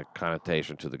a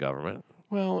connotation to the government.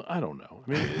 Well, I don't know.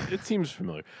 I mean, it seems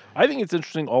familiar. I think it's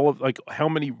interesting all of like how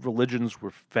many religions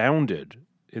were founded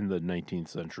in the 19th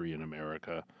century in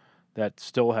America that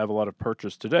still have a lot of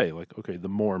purchase today. Like, okay, the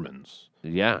Mormons,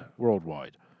 Yeah.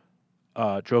 worldwide.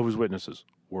 Jehovah's Witnesses,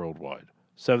 worldwide.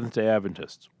 Seventh-day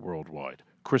Adventists, worldwide.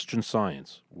 Christian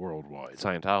Science, worldwide.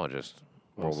 Scientologist.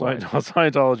 Well, worldwide.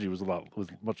 Scientology was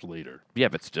much later. Yeah,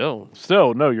 but still.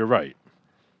 Still, no, you're right.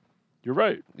 You're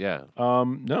right. Yeah.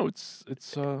 No, it's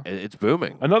It's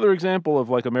booming. another example of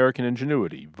like American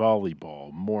ingenuity: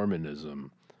 volleyball,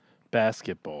 Mormonism,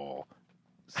 basketball,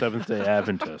 Seventh-day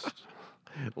Adventist.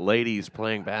 Ladies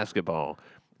playing basketball.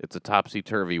 It's a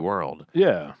topsy-turvy world.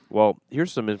 Yeah. Well,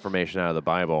 here's some information out of the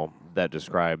Bible that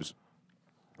describes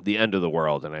the end of the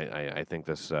world, and I think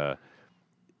this, to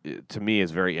me, is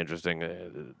very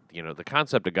interesting. You know, the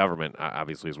concept of government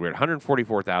obviously is weird.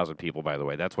 144,000 people, by the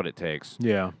way. That's what it takes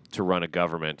Yeah. to run a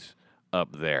government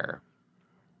up there.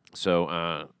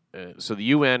 So, so the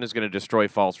UN is going to destroy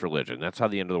false religion. That's how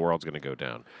the end of the world is going to go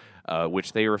down,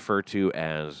 which they refer to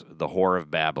as the whore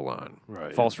of Babylon.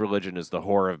 Right. False religion is the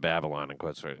whore of Babylon. In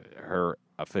quotes, her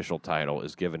official title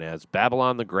is given as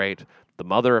Babylon the Great, the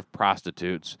mother of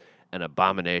prostitutes and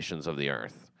abominations of the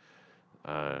earth.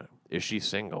 Is she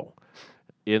single?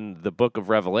 In the book of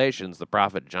Revelations, the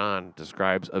prophet John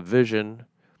describes a vision,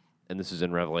 and this is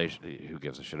in Revelation. Who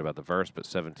gives a shit about the verse? But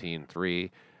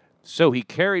 17:3. So he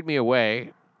carried me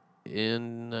away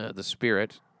in the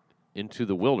spirit into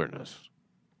the wilderness.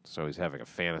 So he's having a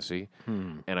fantasy.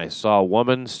 And I saw a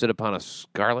woman sit upon a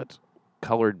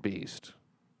scarlet-colored beast,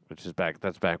 which is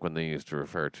that's back when they used to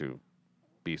refer to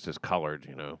beast as colored,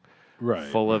 you know. Right.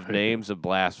 Full of names of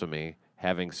blasphemy,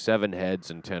 having 7 heads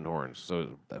and 10 horns.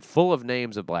 So full of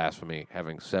names of blasphemy,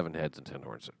 having 7 heads and 10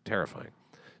 horns. Terrifying.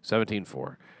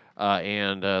 17:4.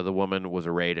 And the woman was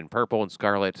arrayed in purple and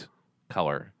scarlet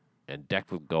color and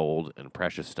decked with gold and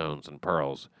precious stones and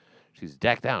pearls. She's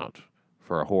decked out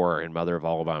for a whore and mother of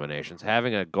all abominations,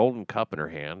 having a golden cup in her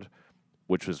hand,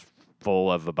 which was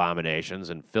full of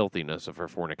abominations and filthiness of her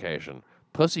fornication.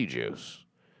 Pussy juice.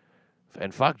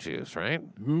 And fuck juice, right?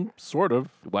 Sort of.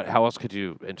 How else could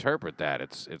you interpret that?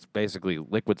 It's basically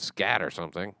liquid scat or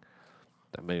something.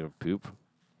 That made of poop.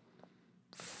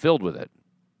 Filled with it.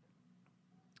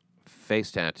 Face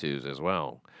tattoos as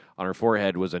well. On her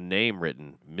forehead was a name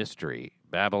written, Mystery,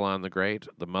 Babylon the Great,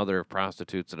 the mother of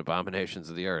prostitutes and abominations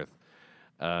of the earth.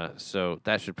 So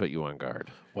that should put you on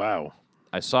guard. Wow.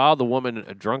 I saw the woman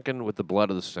drunken with the blood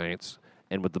of the saints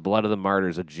and with the blood of the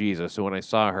martyrs of Jesus. So when I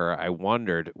saw her, I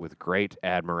wondered with great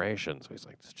admiration. So he's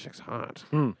like, this chick's hot.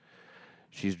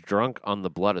 She's drunk on the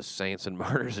blood of saints and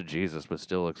martyrs of Jesus, but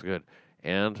still looks good.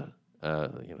 And,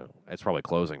 you know, it's probably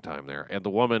closing time there. And the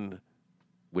woman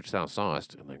which thou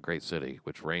sawest in that great city,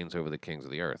 which reigns over the kings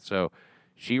of the earth. So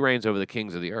she reigns over the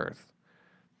kings of the earth.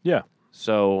 Yeah.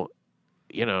 So,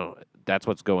 you know, that's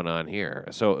what's going on here.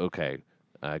 So, okay,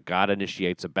 God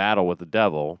initiates a battle with the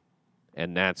devil,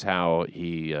 and that's how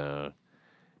he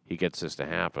gets this to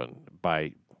happen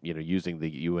by, you know, using the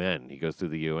UN. He goes through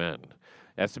the UN.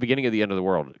 That's the beginning of the end of the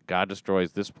world. God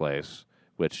destroys this place,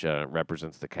 which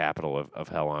represents the capital of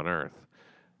hell on earth.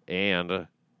 And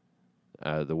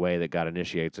the way that God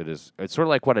initiates it is, it's sort of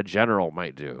like what a general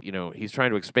might do. You know, he's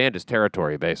trying to expand his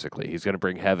territory, basically. He's going to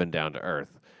bring heaven down to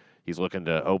earth. He's looking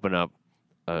to open up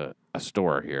a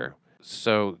store here.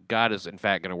 So God is, in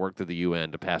fact, going to work through the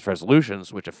UN to pass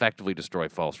resolutions which effectively destroy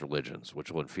false religions,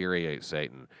 which will infuriate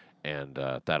Satan, and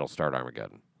that'll start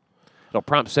Armageddon. It'll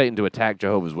prompt Satan to attack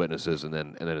Jehovah's Witnesses, and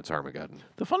then it's Armageddon.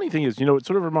 The funny thing is, it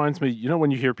sort of reminds me,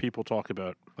 when you hear people talk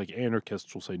about, like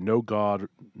anarchists will say, no gods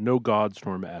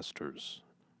nor masters,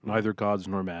 neither gods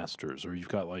nor masters, or you've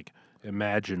got like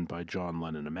Imagine by John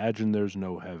Lennon, imagine there's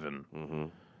no heaven. Mm-hmm.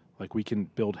 Like we can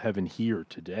build heaven here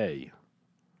today.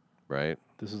 Right?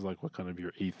 This is like what kind of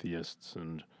your atheists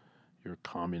and your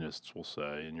communists will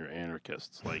say, and your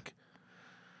anarchists, like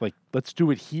let's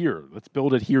do it here. Let's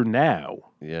build it here now.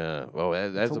 Yeah. Well,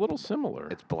 that's a little similar.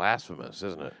 It's blasphemous,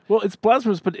 isn't it? Well, it's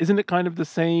blasphemous, but isn't it kind of the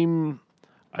same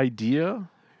idea?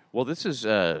 Well, this is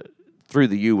through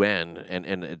the UN,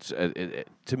 and it's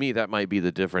to me that might be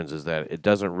the difference, is that it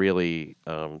doesn't really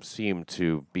seem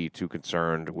to be too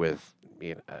concerned with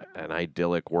an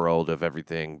idyllic world of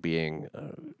everything being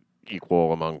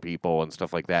equal among people and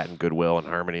stuff like that, and goodwill and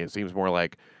harmony. It seems more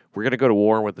like we're going to go to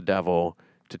war with the devil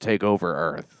to take over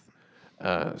Earth.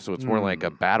 So it's more like a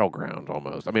battleground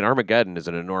almost. I mean, Armageddon is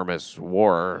an enormous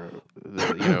war,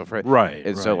 Right.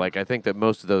 And so, like, I think that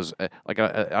most of those, I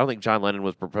don't think John Lennon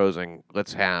was proposing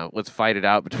let's fight it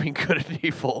out between good and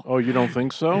evil. Oh, you don't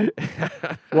think so?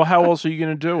 Well, how else are you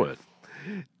going to do it?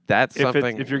 That's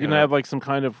something. If you're going to have like some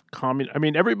kind of I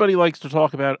mean, everybody likes to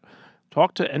talk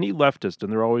to any leftist,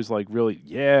 and they're always like, really,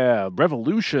 yeah,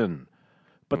 revolution.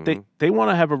 But they want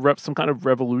to have some kind of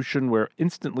revolution where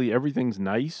instantly everything's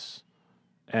nice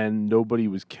and nobody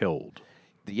was killed.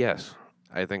 Yes,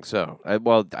 I think so. I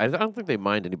don't think they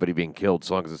mind anybody being killed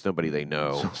so long as it's nobody they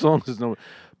know. So long as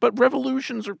but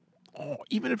revolutions are,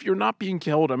 even if you're not being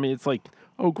killed, I mean, it's like,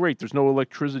 oh, great, there's no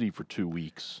electricity for 2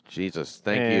 weeks. Jesus,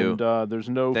 thank you. And there's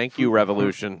no... Thank you,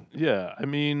 revolution. Yeah, I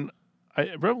mean,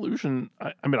 revolution...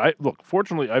 look,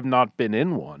 fortunately, I've not been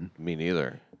in one. Me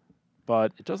neither.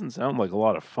 But it doesn't sound like a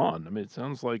lot of fun. I mean, it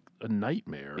sounds like a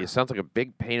nightmare. It sounds like a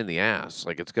big pain in the ass.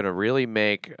 Like, it's going to really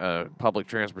make public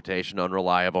transportation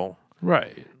unreliable.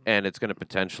 Right. And it's going to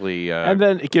potentially... and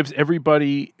then it gives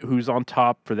everybody who's on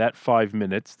top for that 5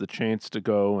 minutes the chance to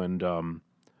go and,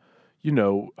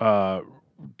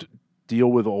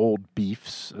 deal with old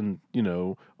beefs and,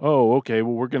 oh, okay,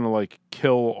 well, we're going to, like,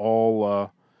 kill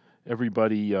all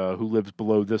everybody who lives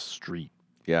below this street.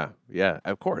 Yeah,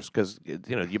 of course, because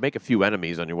you make a few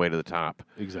enemies on your way to the top,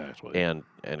 exactly, and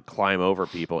climb over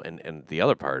people, and the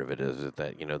other part of it is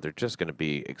that they're just going to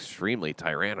be extremely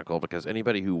tyrannical, because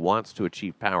anybody who wants to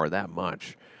achieve power that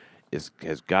much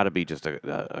has got to be just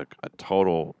a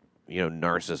total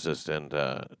narcissist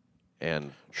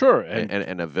and sure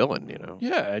and a villain,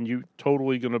 Yeah, and you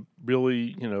totally going to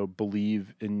really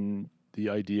believe in the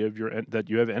idea of that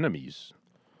you have enemies,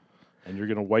 and you're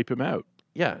going to wipe them out.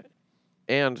 Yeah.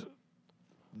 And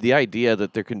the idea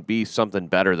that there can be something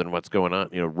better than what's going on,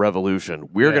 revolution.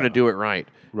 We're going to do it right.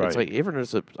 It's like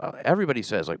everybody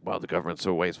says, like, wow, the government's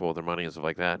so wasteful with their money and stuff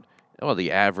like that. Well,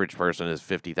 the average person is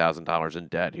 $50,000 in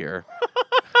debt here.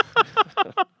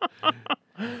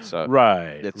 So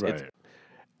it's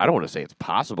I don't want to say it's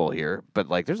possible here, but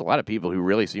like, there's a lot of people who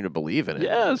really seem to believe in it.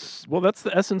 Yes. Well, that's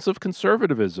the essence of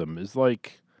conservatism. Is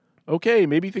like, okay,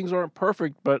 maybe things aren't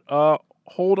perfect, but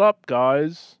hold up,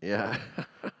 guys. Yeah.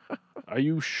 Are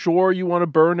you sure you want to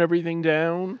burn everything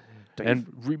down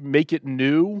and make it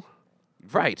new?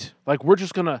 Right. Like, we're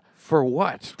just going to... For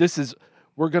what?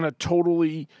 We're going to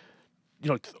totally,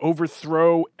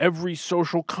 overthrow every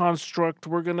social construct.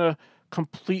 We're going to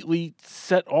completely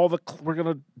set we're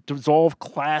going to dissolve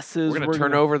classes. We're going to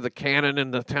turn over the cannon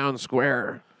in the town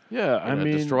square. Yeah, I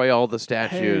mean... destroy all the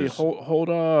statues. Hey, hold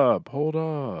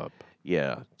up.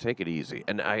 Yeah, take it easy.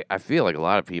 And I feel like a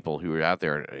lot of people who are out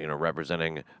there,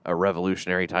 representing a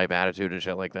revolutionary type attitude and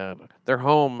shit like that, they're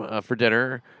home for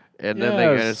dinner, and then they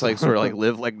it's like sort of like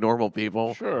live like normal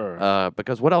people. Sure.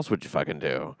 Because what else would you fucking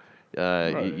do?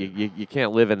 Right. You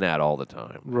can't live in that all the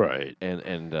time. Right.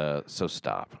 And so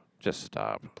stop. Just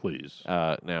stop. Please.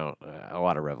 Now, a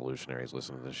lot of revolutionaries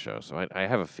listen to this show, so I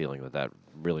have a feeling that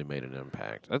really made an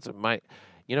impact. That's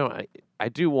I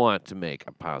do want to make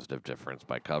a positive difference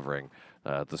by covering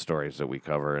the stories that we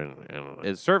cover, and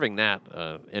it's serving that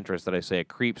interest that I say a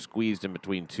creep squeezed in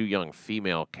between 2 young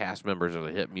female cast members of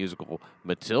the hit musical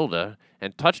Matilda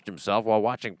and touched himself while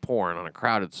watching porn on a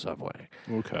crowded subway.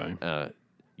 Okay.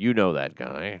 You know that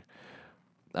guy.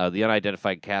 The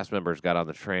unidentified cast members got on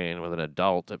the train with an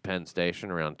adult at Penn Station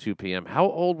around 2 p.m. How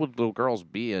old would the girls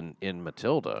be in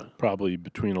Matilda? Probably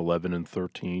between 11 and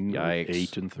 13. Yikes.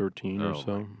 8 and 13 or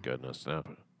so. My goodness. No.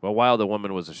 Well, while the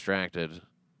woman was distracted,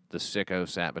 the sicko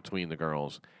sat between the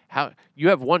girls. You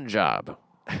have one job.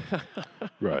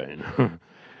 Right.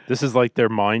 This is like their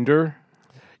minder.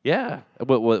 Yeah.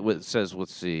 What it says,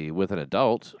 let's see, with an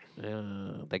adult,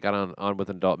 they got on with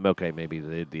an adult. Okay, maybe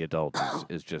the adult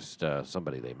is just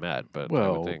somebody they met, but I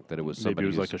would think that it was somebody.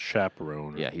 Maybe it was like a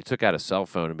chaperone. Yeah, he took out a cell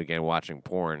phone and began watching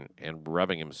porn and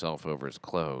rubbing himself over his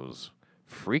clothes,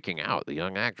 freaking out the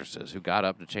young actresses who got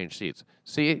up to change seats.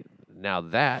 See, now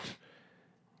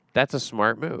that's a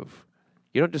smart move.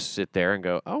 You don't just sit there and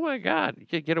go, oh, my God,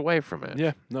 get away from it.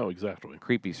 Yeah, no, exactly.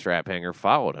 Creepy strap hanger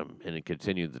followed him, and it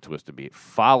continued the twisted beat.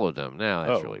 Followed him. Now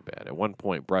that's really bad. At one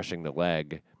point, brushing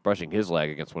his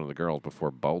leg against one of the girls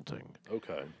before bolting.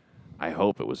 Okay. I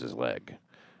hope it was his leg.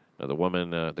 Now,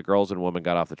 the girls and woman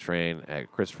got off the train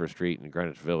at Christopher Street in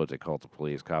Greenwich Village. They called the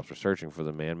police. Cops were searching for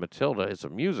the man. Matilda is a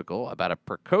musical about a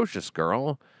precocious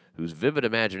girl whose vivid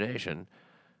imagination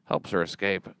helps her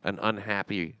escape an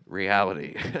unhappy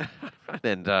reality.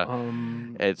 And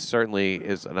it certainly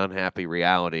is an unhappy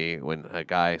reality when a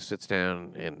guy sits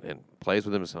down and plays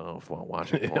with himself while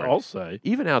watching porn. I'll say.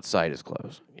 Even outside his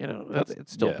clothes. You know,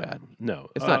 it's still bad. No.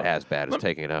 It's not as bad as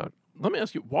taking it out. Let me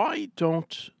ask you, why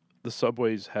don't the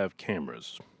subways have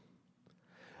cameras?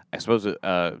 I suppose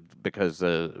because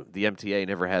the MTA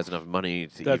never has enough money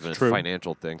to even a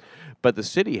financial thing. But the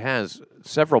city has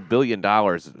several $1 billion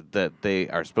that they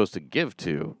are supposed to give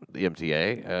to the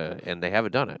MTA, and they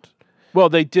haven't done it. Well,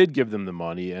 they did give them the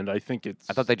money, and I think it's...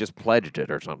 I thought they just pledged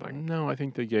it or something. No, I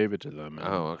think they gave it to them.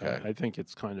 Oh, okay. I think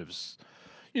it's kind of,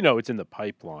 it's in the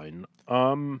pipeline.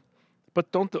 But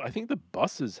I think the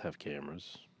buses have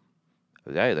cameras.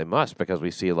 Yeah, they must, because we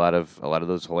see a lot of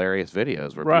those hilarious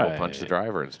videos where people punch the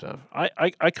driver and stuff.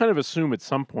 I kind of assume at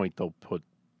some point they'll put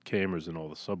cameras in all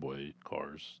the subway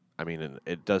cars. I mean,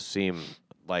 it does seem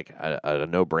like a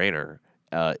no-brainer.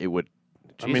 It would.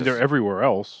 Jesus. I mean, they're everywhere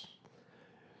else.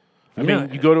 I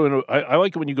mean, you go to I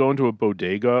like it when you go into a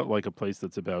bodega, like a place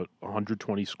that's about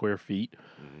 120 square feet,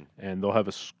 and they'll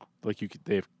have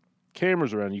they have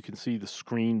cameras around. You can see the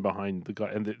screen behind the guy,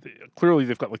 and clearly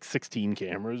they've got like 16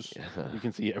 cameras. Yeah. You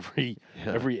can see every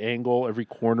angle, every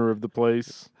corner of the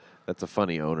place. That's a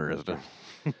funny owner, isn't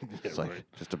it? It's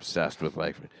just obsessed with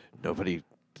nobody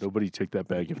take that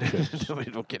bag of chips. Nobody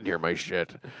don't get near my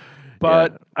shit.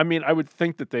 But I mean, I would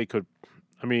think that they could.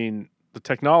 I mean, the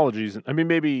technologies. I mean,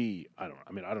 maybe I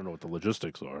don't know what the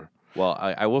logistics are. Well,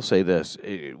 I will say this: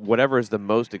 whatever is the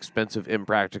most expensive,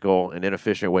 impractical, and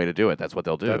inefficient way to do it, that's what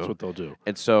they'll do. That's what they'll do.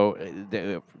 And so,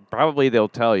 they'll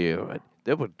tell you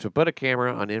to put a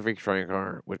camera on every train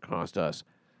car would cost us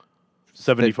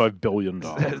 $75 billion.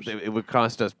 It would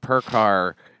cost us per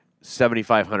car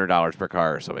 $7,500 per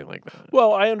car or something like that.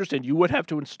 Well, I understand. You would have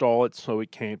to install it so it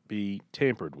can't be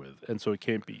tampered with, and so it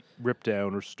can't be ripped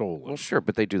down or stolen. Well, sure,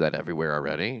 but they do that everywhere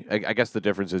already. I guess the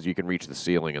difference is you can reach the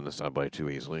ceiling in the subway too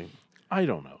easily. I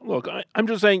don't know. Look, I'm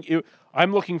just saying,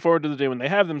 I'm looking forward to the day when they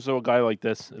have them, so a guy like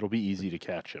this, it'll be easy to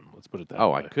catch him. Let's put it that way.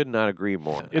 Oh, I could not agree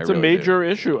more. It's a major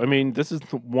issue. I mean, this is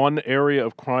the one area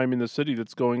of crime in the city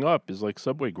that's going up, is like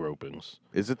subway gropings.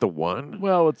 Is it the one?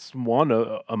 Well, it's one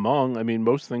among. I mean,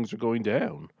 most things are going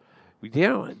down.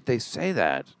 Yeah, they say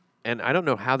that. And I don't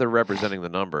know how they're representing the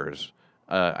numbers.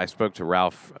 I spoke to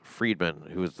Ralph Friedman,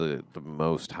 who is the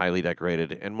most highly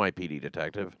decorated NYPD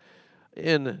detective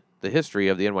in the history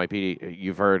of the NYPD.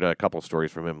 You've heard a couple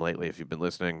stories from him lately if you've been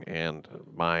listening, and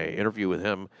my interview with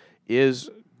him is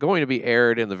going to be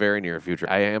aired in the very near future.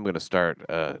 I am going to start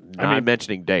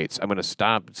mentioning dates. I'm going to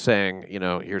stop saying,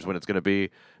 here's when it's going to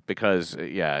be, because,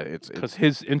 it's... Because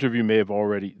his interview may have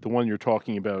already, the one you're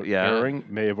talking about airing,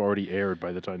 may have already aired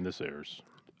by the time this airs.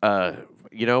 But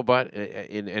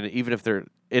and even if they're...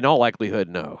 In all likelihood,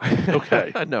 no.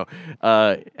 Okay. No.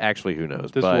 Actually, who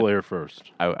knows? This will air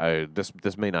first.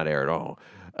 This may not air at all.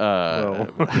 Well,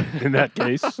 in that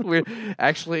case,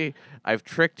 I've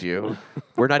tricked you.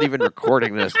 We're not even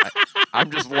recording this. I'm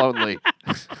just lonely.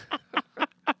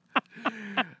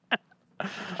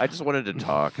 I just wanted to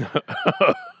talk.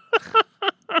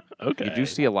 Okay. You do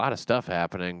see a lot of stuff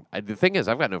happening. The thing is,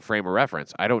 I've got no frame of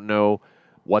reference. I don't know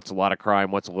what's a lot of crime,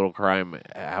 what's a little crime,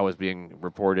 how it's being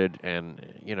reported,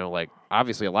 and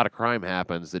obviously a lot of crime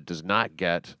happens that does not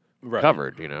get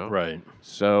covered. Right.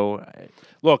 So,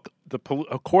 look,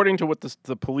 according to what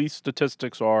the police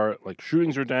statistics are, like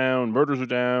shootings are down, murders are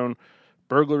down,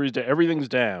 burglaries down, everything's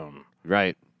down.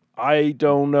 Right. I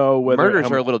don't know whether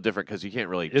murders are a little different because you can't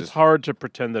really. It's hard to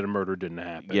pretend that a murder didn't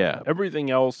happen. Yeah.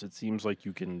 Everything else, it seems like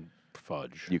you can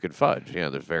fudge. You can fudge. Yeah,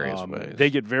 there's various ways. They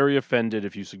get very offended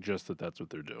if you suggest that that's what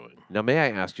they're doing. Now, may I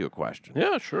ask you a question?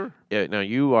 Yeah, sure. Now,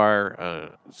 you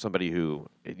are somebody who,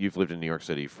 you've lived in New York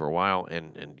City for a while,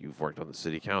 and you've worked on the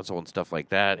city council and stuff like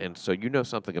that, and so you know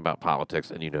something about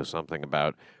politics, and you know something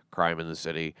about crime in the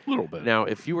city. A little bit. Now,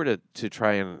 if you were to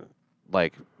try and,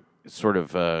 like, sort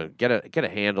of get a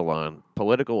handle on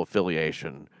political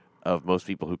affiliation of most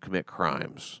people who commit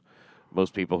crimes,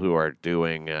 most people who are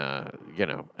doing,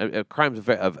 crimes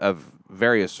of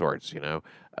various sorts,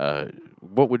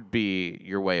 what would be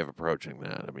your way of approaching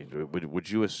that? I mean,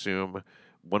 would you assume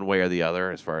one way or the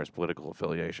other as far as political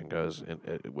affiliation goes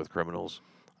with criminals?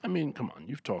 I mean, come on,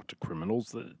 you've talked to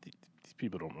criminals. These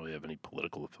people don't really have any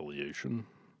political affiliation.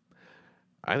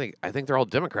 I think they're all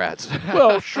Democrats.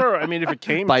 Well, sure. I mean, if it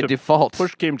came by to default,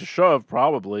 push came to shove,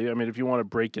 probably. I mean, if you want to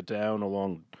break it down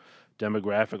along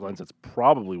demographic lines, that's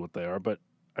probably what they are. But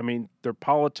I mean, their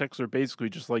politics are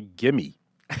basically just like gimme,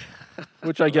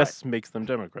 which I guess makes them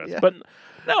Democrats. Yeah. But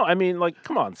no, I mean, like,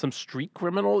 come on, some street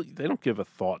criminal, they don't give a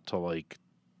thought to like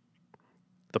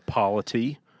the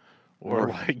polity or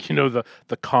like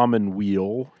the common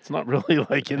weal. It's not really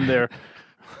like in there.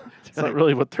 It's not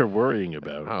really what they're worrying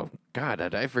about. Oh, God,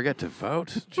 did I forget to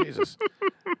vote? Jesus.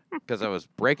 Because I was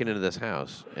breaking into this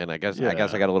house, and I guess I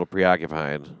got a little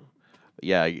preoccupied.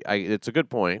 Yeah, it's a good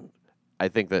point. I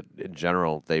think that, in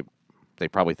general, they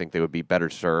probably think they would be better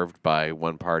served by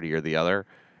one party or the other.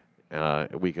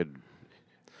 We could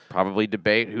probably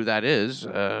debate who that is,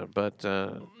 but...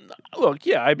 Look,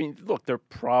 yeah, I mean, they're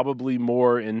probably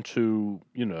more into,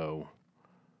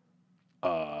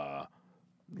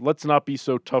 let's not be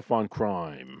so tough on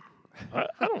crime. I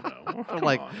don't know. Come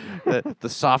like on. the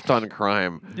soft on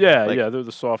crime. Yeah, like, they're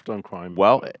the soft on crime.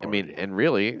 Well, party. I mean, and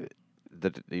really,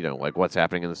 like what's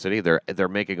happening in the city, they're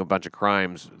making a bunch of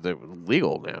crimes that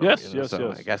legal now. Yes, so yes.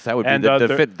 I guess that would And,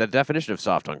 be the definition of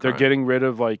soft on crime. they're getting rid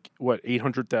of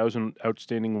 800,000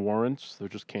 outstanding warrants. They're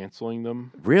just canceling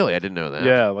them. Really, I didn't know that.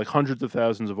 Yeah, like hundreds of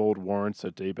thousands of old warrants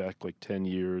that date back like 10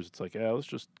 years. It's like, let's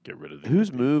just get rid of them.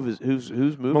 Whose move is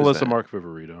Melissa that? Mark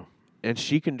Viverito. And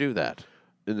she can do that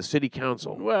in the city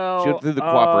council. Well, she went through the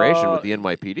cooperation with the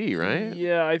NYPD, right?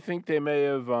 Yeah, I think they may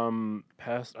have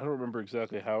passed. I don't remember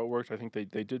exactly how it worked. I think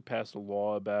they did pass a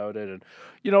law about it, and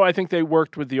I think they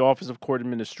worked with the Office of Court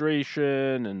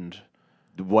Administration and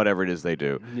whatever it is they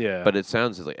do. Yeah, but it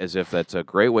sounds as if that's a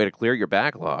great way to clear your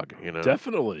backlog.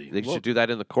 Definitely, they should do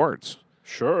that in the courts.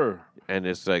 Sure. And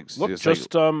it's like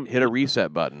just hit a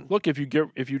reset button. Look, if you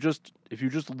just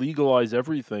legalize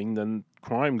everything, then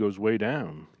crime goes way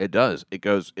down. It does.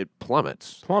 It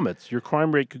plummets. Your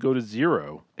crime rate could go to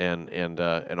zero. And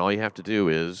all you have to do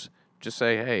is just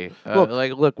say, hey,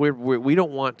 look, we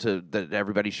don't want that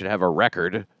everybody should have a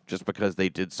record just because they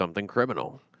did something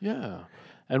criminal. Yeah,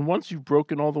 and once you've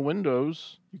broken all the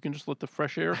windows, you can just let the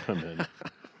fresh air come in.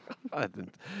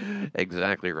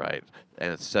 Exactly right.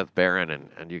 And it's Seth Barron,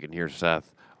 and you can hear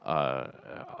Seth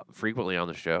frequently on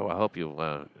the show. I hope you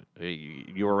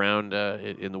around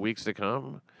in the weeks to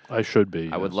come. I should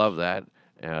be. I would love that.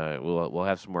 We'll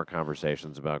have some more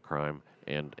conversations about crime,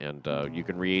 and you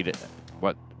can read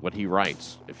what he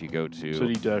writes if you go to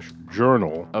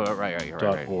city-journal. Oh, right.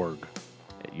 .org.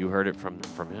 You heard it from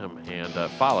him, and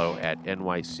follow at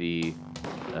NYC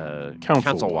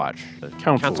Council Watch.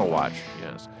 Council Watch.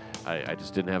 Yes. I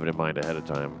just didn't have it in mind ahead of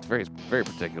time. It's very, very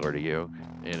particular to you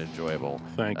and enjoyable.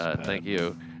 Thanks, Pat. Thank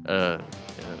you, Seth.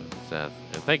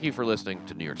 And thank you for listening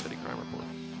to New York City Crime Report.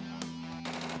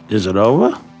 Is it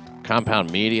over?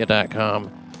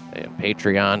 CompoundMedia.com and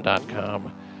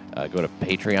Patreon.com. Go to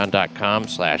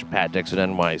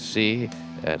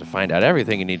Patreon.com/PatDixonNYC to find out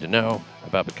everything you need to know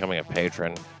about becoming a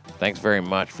patron. Thanks very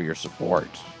much for your support.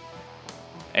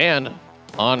 And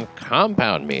on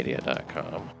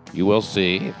CompoundMedia.com, you will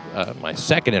see my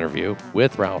second interview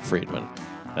with Ralph Friedman.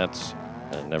 That's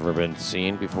never been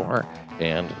seen before,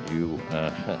 and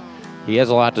he has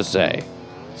a lot to say.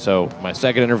 So my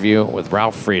second interview with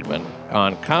Ralph Friedman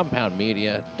on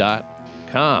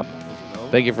CompoundMedia.com.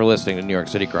 Thank you for listening to New York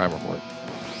City Crime Report.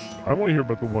 I want to hear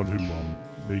about the one who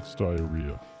makes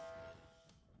diarrhea.